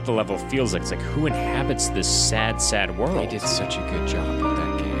the level feels like. It's like, who inhabits this sad world? They did such a good job with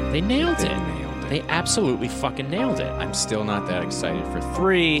that game. They nailed it. Nailed it. They absolutely fucking nailed it. I'm still not that excited for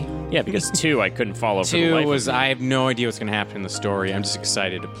 3. Yeah, because 2 I couldn't follow. for the 2 life was of me. I have no idea what's going to happen in the story. I'm just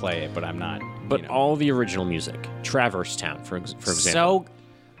excited to play it, but I'm not. But you know. all the original music, Traverse Town, for example. So,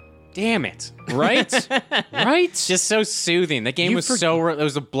 damn it. Right? Right? Just so soothing. That game You was forg- it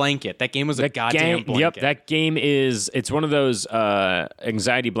was a blanket. That game was a goddamn blanket. Yep, that game it's one of those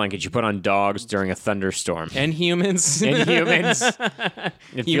anxiety blankets you put on dogs during a thunderstorm. And humans. And humans.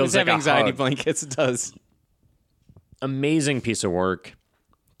 It Humans feels have like anxiety a hug. blankets. It does. Amazing piece of work.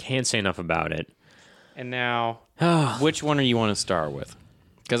 Can't say enough about it. And now, which one do you want to start with?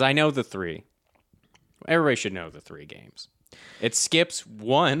 Because I know the 3. Everybody should know the 3 games. It skips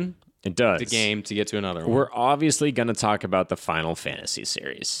one It does. the game to get to another one. We're obviously going to talk about the Final Fantasy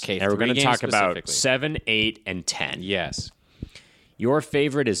series. Okay, and we're 3 going to games talk about specifically. 7, 8, and 10. Yes. Your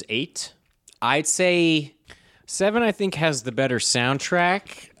favorite is 8? I'd say 7, I think, has the better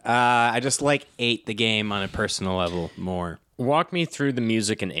soundtrack. I just like 8, the game, on a personal level more. Walk me through the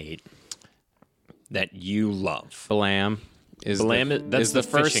music in 8 that you love. Balam is that's the the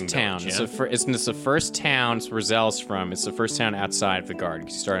first fishing town. village, It's the first town. It's where Zell's from. It's the first town outside of the garden.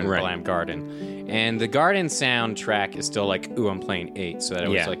 You start in Right. Balam Garden, and the garden soundtrack is still like, ooh, I'm playing 8, so that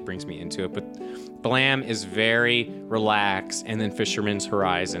always Yeah. like brings me into it. But Balam is very relaxed, and then Fisherman's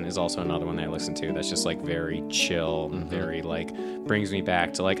Horizon is also another one that I listen to. That's just like very chill, very like brings me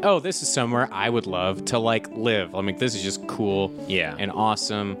back to like, oh, this is somewhere I would love to like live. I mean, this is just cool, Yeah. and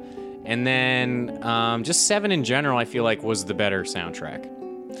awesome. And then just 7 in general, I feel like was the better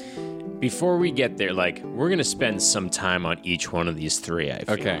soundtrack. Before we get there, like, we're going to spend some time on each one of these 3, I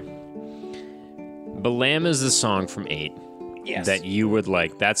feel. Okay. Balam is the song from 8 Yes. that you would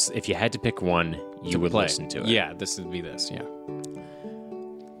like. That's, if you had to pick one, you would Play. listen to it. Yeah, this would be this. Yeah.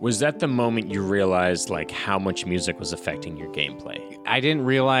 Was that the moment you realized, like, how much music was affecting your gameplay? I didn't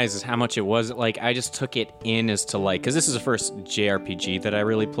realize how much it was. Like, I just took it in as to like, because this is the first JRPG that I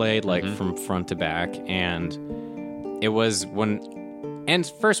really played, like from front to back, and it was and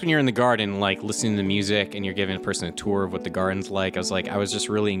first when you're in the garden, like listening to the music and you're giving a person a tour of what the garden's like, I was just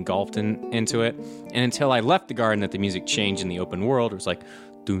really engulfed into it. And until I left the garden, that the music changed in the open world. It was like,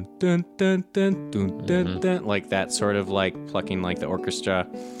 dun dun dun dun dun dun dun, like that sort of like plucking like the orchestra,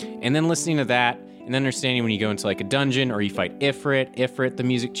 and then listening to that and understanding when you go into like a dungeon or you fight Ifrit, the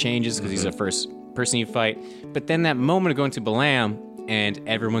music changes because he's the first person you fight. But then that moment of going to Balam and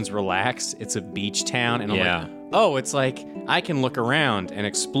everyone's relaxed, it's a beach town, and I'm Yeah. like, oh, it's like I can look around and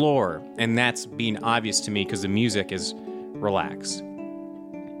explore, and that's being obvious to me because the music is relaxed.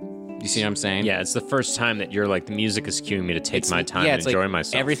 You see what I'm saying? Yeah, it's the first time that you're like, the music is cueing me to take my time and it's enjoy like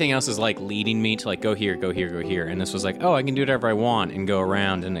myself. Everything else is like leading me to like go here, go here, go here. And this was like, oh, I can do whatever I want and go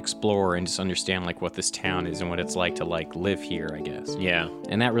around and explore and just understand like what this town is and what it's like to like live here, I guess. Yeah.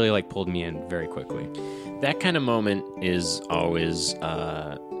 And that really like pulled me in very quickly. That kind of moment is always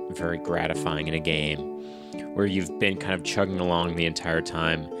very gratifying in a game where you've been kind of chugging along the entire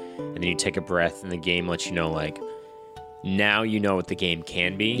time, and then you take a breath and the game lets you know, like, now you know what the game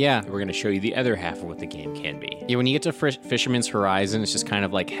can be. Yeah. And we're going to show you the other half of what the game can be. Yeah, when you get to Fisherman's Horizon, it's just kind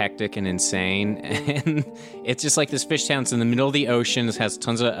of like hectic and insane. And it's just like this fish town. It's in the middle of the ocean. It has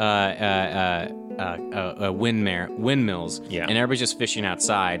tons of windmills. Yeah. And everybody's just fishing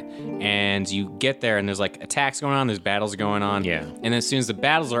outside. And you get there and there's like attacks going on. There's battles going on. Yeah. And then as soon as the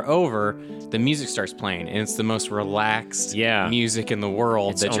battles are over, the music starts playing. And it's the most relaxed music in the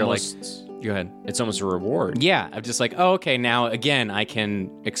world It's that you're like... almost- Go ahead. It's almost a reward. Yeah, I'm just like, oh, okay, now again, I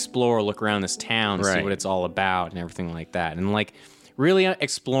can explore, look around this town, see Right. what it's all about, and everything like that. And like, really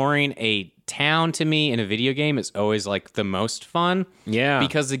exploring a town to me in a video game is always like the most fun. Yeah.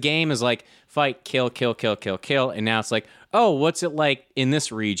 Because the game is like fight, kill, kill, kill, kill, kill, and now it's like, oh, what's it like in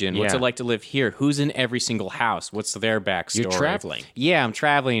this region? What's Yeah. it like to live here? Who's in every single house? What's their backstory? You're traveling. Yeah, I'm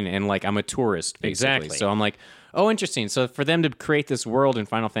traveling, and like I'm a tourist, basically. Exactly. So I'm like, oh, interesting. So for them to create this world in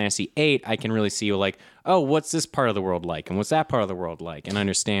Final Fantasy VIII, I can really see like, oh, what's this part of the world like, and what's that part of the world like, and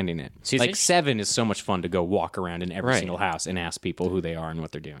understanding it. See, like 7 is so much fun to go walk around in every Right. single house and ask people who they are and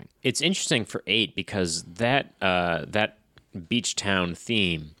what they're doing. It's interesting for 8 because that beach town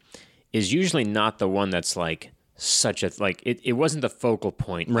theme is usually not the one that's like such a like it wasn't the focal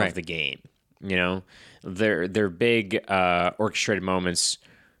point Right. of the game. You know, their big orchestrated moments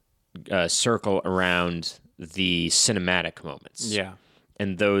circle around the cinematic moments. Yeah.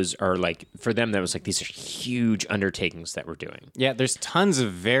 And those are like, for them, that was like, these are huge undertakings that we're doing. Yeah, there's tons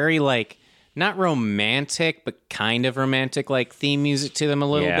of very like not romantic, but kind of romantic like theme music to them a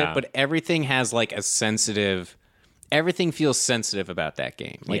little Yeah. bit, but everything has like a sensitive everything feels sensitive about that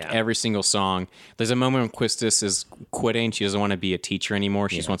game. Like Yeah. every single song. There's a moment when Quistis is quitting. She doesn't want to be a teacher anymore.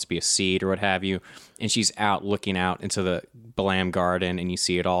 She just wants to be a seed or what have you. And she's out looking out into the Balam garden and you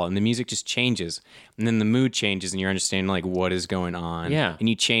see it all. And the music just changes. And then the mood changes and you're understanding like what is going on. Yeah. And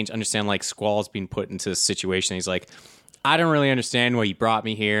you understand like Squall's being put into this situation. He's like, I don't really understand why you brought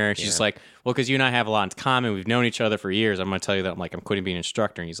me here. And she's just like, well, because you and I have a lot in common. We've known each other for years. I'm going to tell you that I'm quitting being an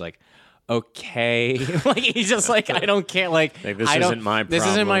instructor. And he's like, okay. Like he's just like, I don't care. Like this I don't, isn't my This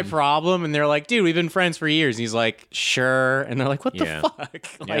isn't my problem. problem. And they're like, dude, we've been friends for years. And he's like, sure. And they're like, what the Yeah. fuck?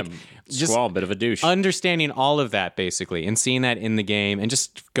 Like just Squall, bit of a douche. understanding all of that basically and seeing that in the game and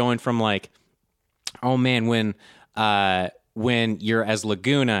just going from like, oh man, when you're as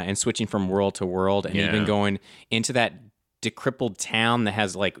Laguna and switching from world to world and even Yeah. going into that decrepit town that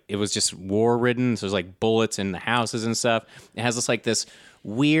has like, it was just war ridden. So there's like bullets in the houses and stuff. It has this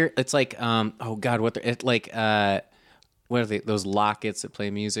weird, it's like, oh God, what are they? Those lockets that play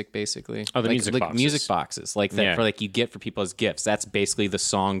music, basically. Oh, the music boxes. Music boxes, like that Yeah. for like you get for people as gifts. That's basically the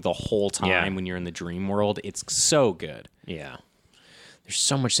song the whole time Yeah. when you're in the dream world. It's so good. Yeah. There's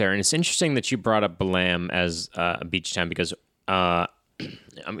so much there. And it's interesting that you brought up Balam as a beach town because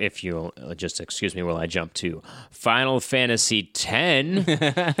if you'll just excuse me while I jump to Final Fantasy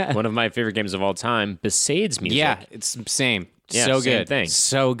X, one of my favorite games of all time, Besaid's music. Yeah, it's same. Yeah, so same good. thing.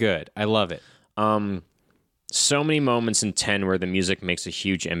 So good. I love it. So many moments in 10 where the music makes a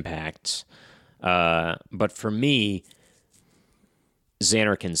huge impact. But for me,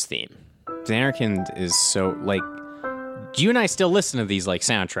 Xanarkin's theme. Xanarkand is so like. You and I still listen to these like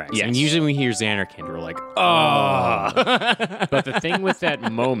soundtracks, Yes. and usually when we hear Xanarkand, we're like, oh. But the thing with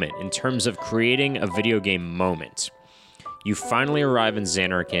that moment, in terms of creating a video game moment, you finally arrive in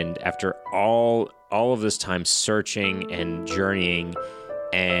Xanarkand after all of this time searching and journeying,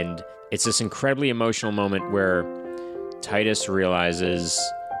 and it's this incredibly emotional moment where Titus realizes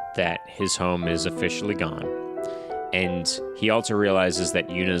that his home is officially gone, and he also realizes that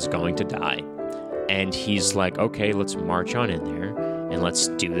Yuna's going to die. And he's like, okay, let's march on in there and let's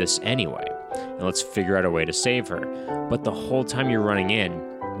do this anyway. And let's figure out a way to save her. But the whole time you're running in,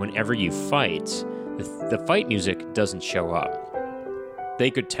 whenever you fight, the fight music doesn't show up.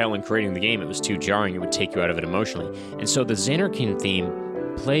 They could tell in creating the game it was too jarring, it would take you out of it emotionally. And so the Xanarkand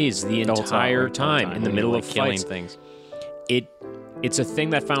theme plays the entire time in the middle of killing fights. things. It's a thing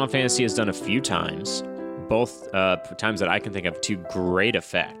that Final Fantasy has done a few times, both times that I can think of to great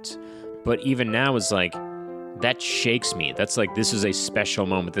effect. But even now is like, that shakes me. That's like, this is a special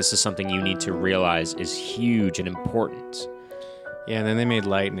moment. This is something you need to realize is huge and important. Yeah, and then they made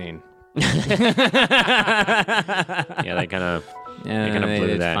Lightning. Yeah, they kind of And kinda they blew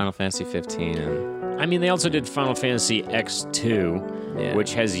did that. Final Fantasy 15. And I mean, they also did Final Fantasy X2, Yeah.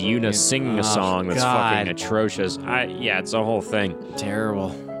 which has Yuna singing a Oh, song that's God. fucking atrocious. Yeah, it's a whole thing.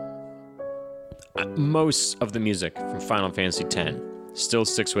 terrible. Most of the music from Final Fantasy X still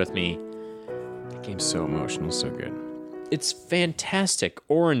sticks with me. That game's so emotional, so good. It's fantastic.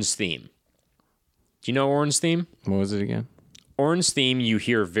 Orin's theme. Do you know Orin's theme? What was it again? Orin's theme you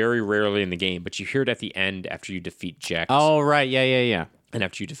hear very rarely in the game, but you hear it at the end after you defeat Jex. Oh, right. Yeah. And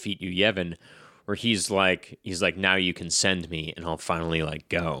after you defeat Yevon, where he's like, now you can send me and I'll finally like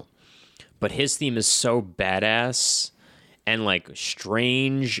go. But his theme is so badass and like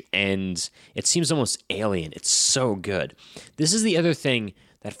strange and it seems almost alien. It's so good. This is the other thing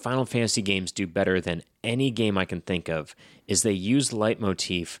that Final Fantasy games do better than any game I can think of is they use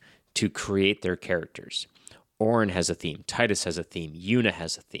leitmotif to create their characters. Orin has a theme, Titus has a theme, Yuna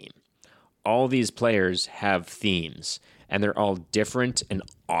has a theme. All these players have themes and they're all different and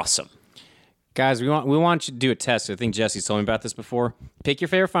awesome. Guys, we want you to do a test. I think Jesse's told me about this before. Pick your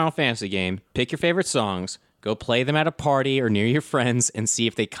favorite Final Fantasy game, pick your favorite songs, Go play them at a party or near your friends and see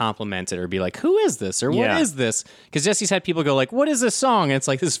if they compliment it or be like, who is this? Or what Yeah. is this? Because Jesse's had people go like, what is this song? And it's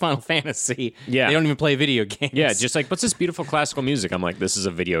like, this is Final Fantasy. Yeah. They don't even play video games. Yeah, just like, what's this beautiful classical music? I'm like, this is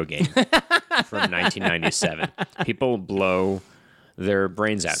a video game from 1997. People blow their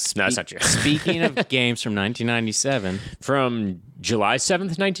brains out. No, that's not true. Speaking of games from 1997, From July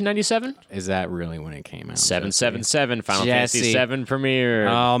 7th, 1997? is that really when it came out? 777 Final Jesse. Fantasy VII premiere.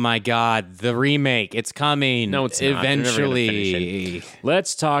 Oh my God, the remake. It's coming. No, it's not. They're never gonna Eventually.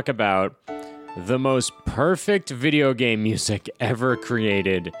 Let's talk about the most perfect video game music ever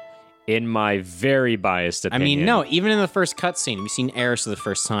created, in my very biased I opinion. mean, no, even in the first cutscene, you've seen Eris for the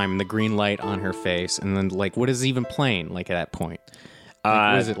first time and the green light on her face. And then, like, what is even playing, like, at that point?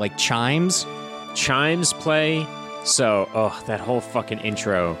 Like, what is it, like chimes? Chimes play. So, that whole fucking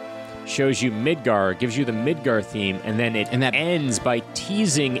intro shows you Midgar, gives you the Midgar theme, and then it And that- ends by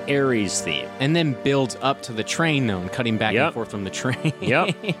teasing Ares' theme. And then builds up to the train, though, and cutting back Yep. and forth from the train.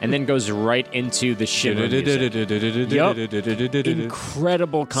 Yep. And then goes right into the shimmer music.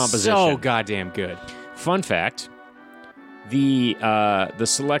 Incredible composition. So goddamn good. Fun fact: the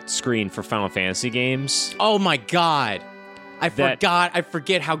select screen for Final Fantasy games, Oh my God. I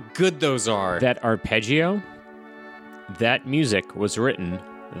forget how good those are. that arpeggio, that music was written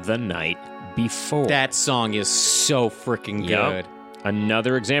the night before. That song is so freaking good. Yep.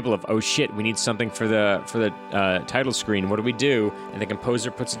 Another example of, oh shit, we need something for the title screen. What do we do? And the composer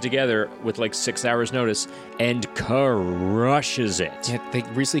puts it together with like 6 hours notice and crushes it. Yeah, they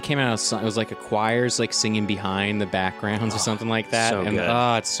recently came out. It was like a choir's like singing behind the backgrounds or something like that. so and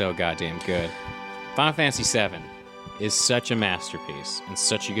good. it's so goddamn good. Final Fantasy VII is such a masterpiece and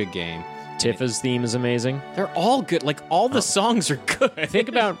such a good game. Tifa's theme is amazing. They're all good. Like all the songs are good. Think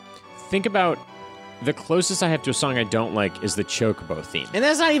about the closest I have to a song I don't like is the Chocobo theme. And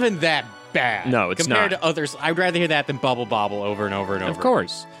that's not even that bad. No, it's compared not. to others. I'd rather hear that than Bubble Bobble over and over and over. Of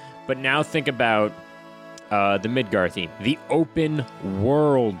course. But now think about the Midgar theme, the open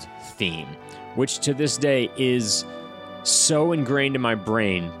world theme, which to this day is so ingrained in my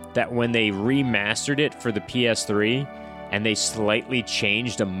brain that when they remastered it for the PS3 and they slightly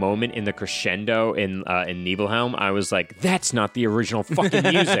changed a moment in the crescendo in Nibelheim, I was like, that's not the original fucking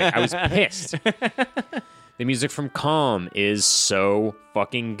music. I was pissed. The music from Calm is so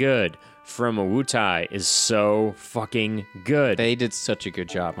fucking good. From Wutai is so fucking good. They did such a good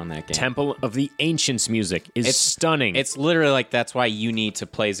job on that game. Temple of the Ancients music is stunning. It's literally like that's why you need to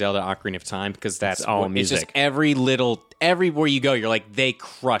play Zelda Ocarina of Time because that's It's all It's just music. everywhere you go, you're like they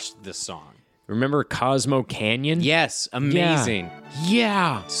crushed this song. Remember Cosmo Canyon? Yes, amazing.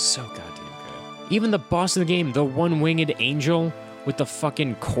 Yeah. So goddamn good. Even the boss of the game, the one-winged angel with the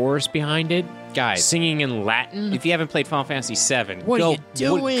fucking chorus behind it, Guys, singing in Latin. if you haven't played Final Fantasy VII, What are go, you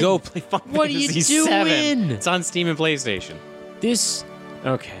doing? Go play Final What are you Fantasy VII. doing? It's on Steam and PlayStation.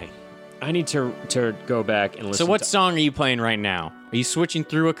 Okay. I need to go back and listen So what to song are you playing right now? Are you switching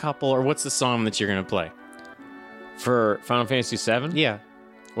through a couple, or what's the song that you're going to play? for Final Fantasy VII? Yeah.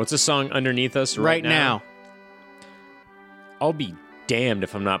 What's the song underneath us right now. I'll be damned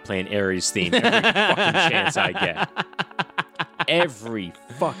if I'm not playing Ares' theme every fucking chance I get. Every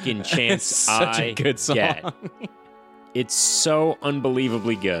fucking chance It's such I a good song. get. It's so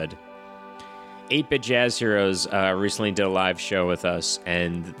unbelievably good. 8-Bit Jazz Heroes recently did a live show with us,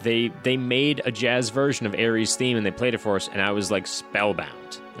 and they made a jazz version of Ares' theme, and they played it for us, and I was like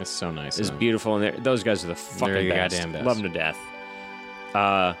spellbound. It's so nice. It's man. beautiful, and those guys are the fucking They're the best. goddamn best. Love them to death.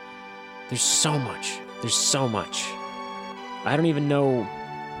 There's so much. There's so much. I don't even know.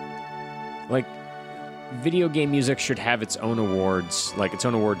 Like, video game music should have its own awards, like its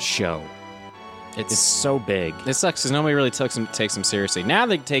own award show. It's so big. It sucks because nobody really takes them seriously. Now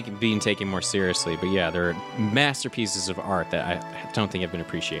they're being taken more seriously, but yeah, they're masterpieces of art that I don't think have been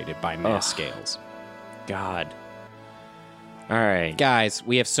appreciated by mass scales. God. All right. Guys,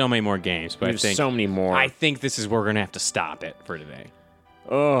 we have so many more games, but We I have think so many more. I think this is where we're gonna have to stop it for today.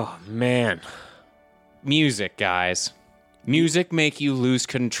 Oh, man. Music, guys. Music make you lose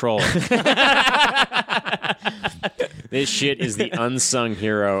control. This shit is the unsung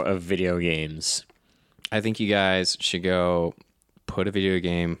hero of video games. I think you guys should go put a video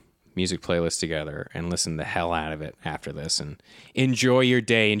game music playlist together and listen the hell out of it after this and enjoy your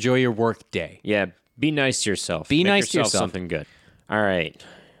day. Enjoy your work day. Yeah, be nice to yourself. Be Make nice to yourself. Something good. All right.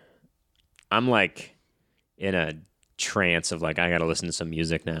 I'm like in a trance of like, I got to listen to some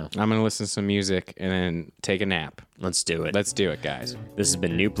music now. I'm going to listen to some music and then take a nap. Let's do it. Let's do it, guys. This has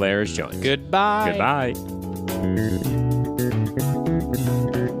been New Players Joints. Goodbye. Goodbye.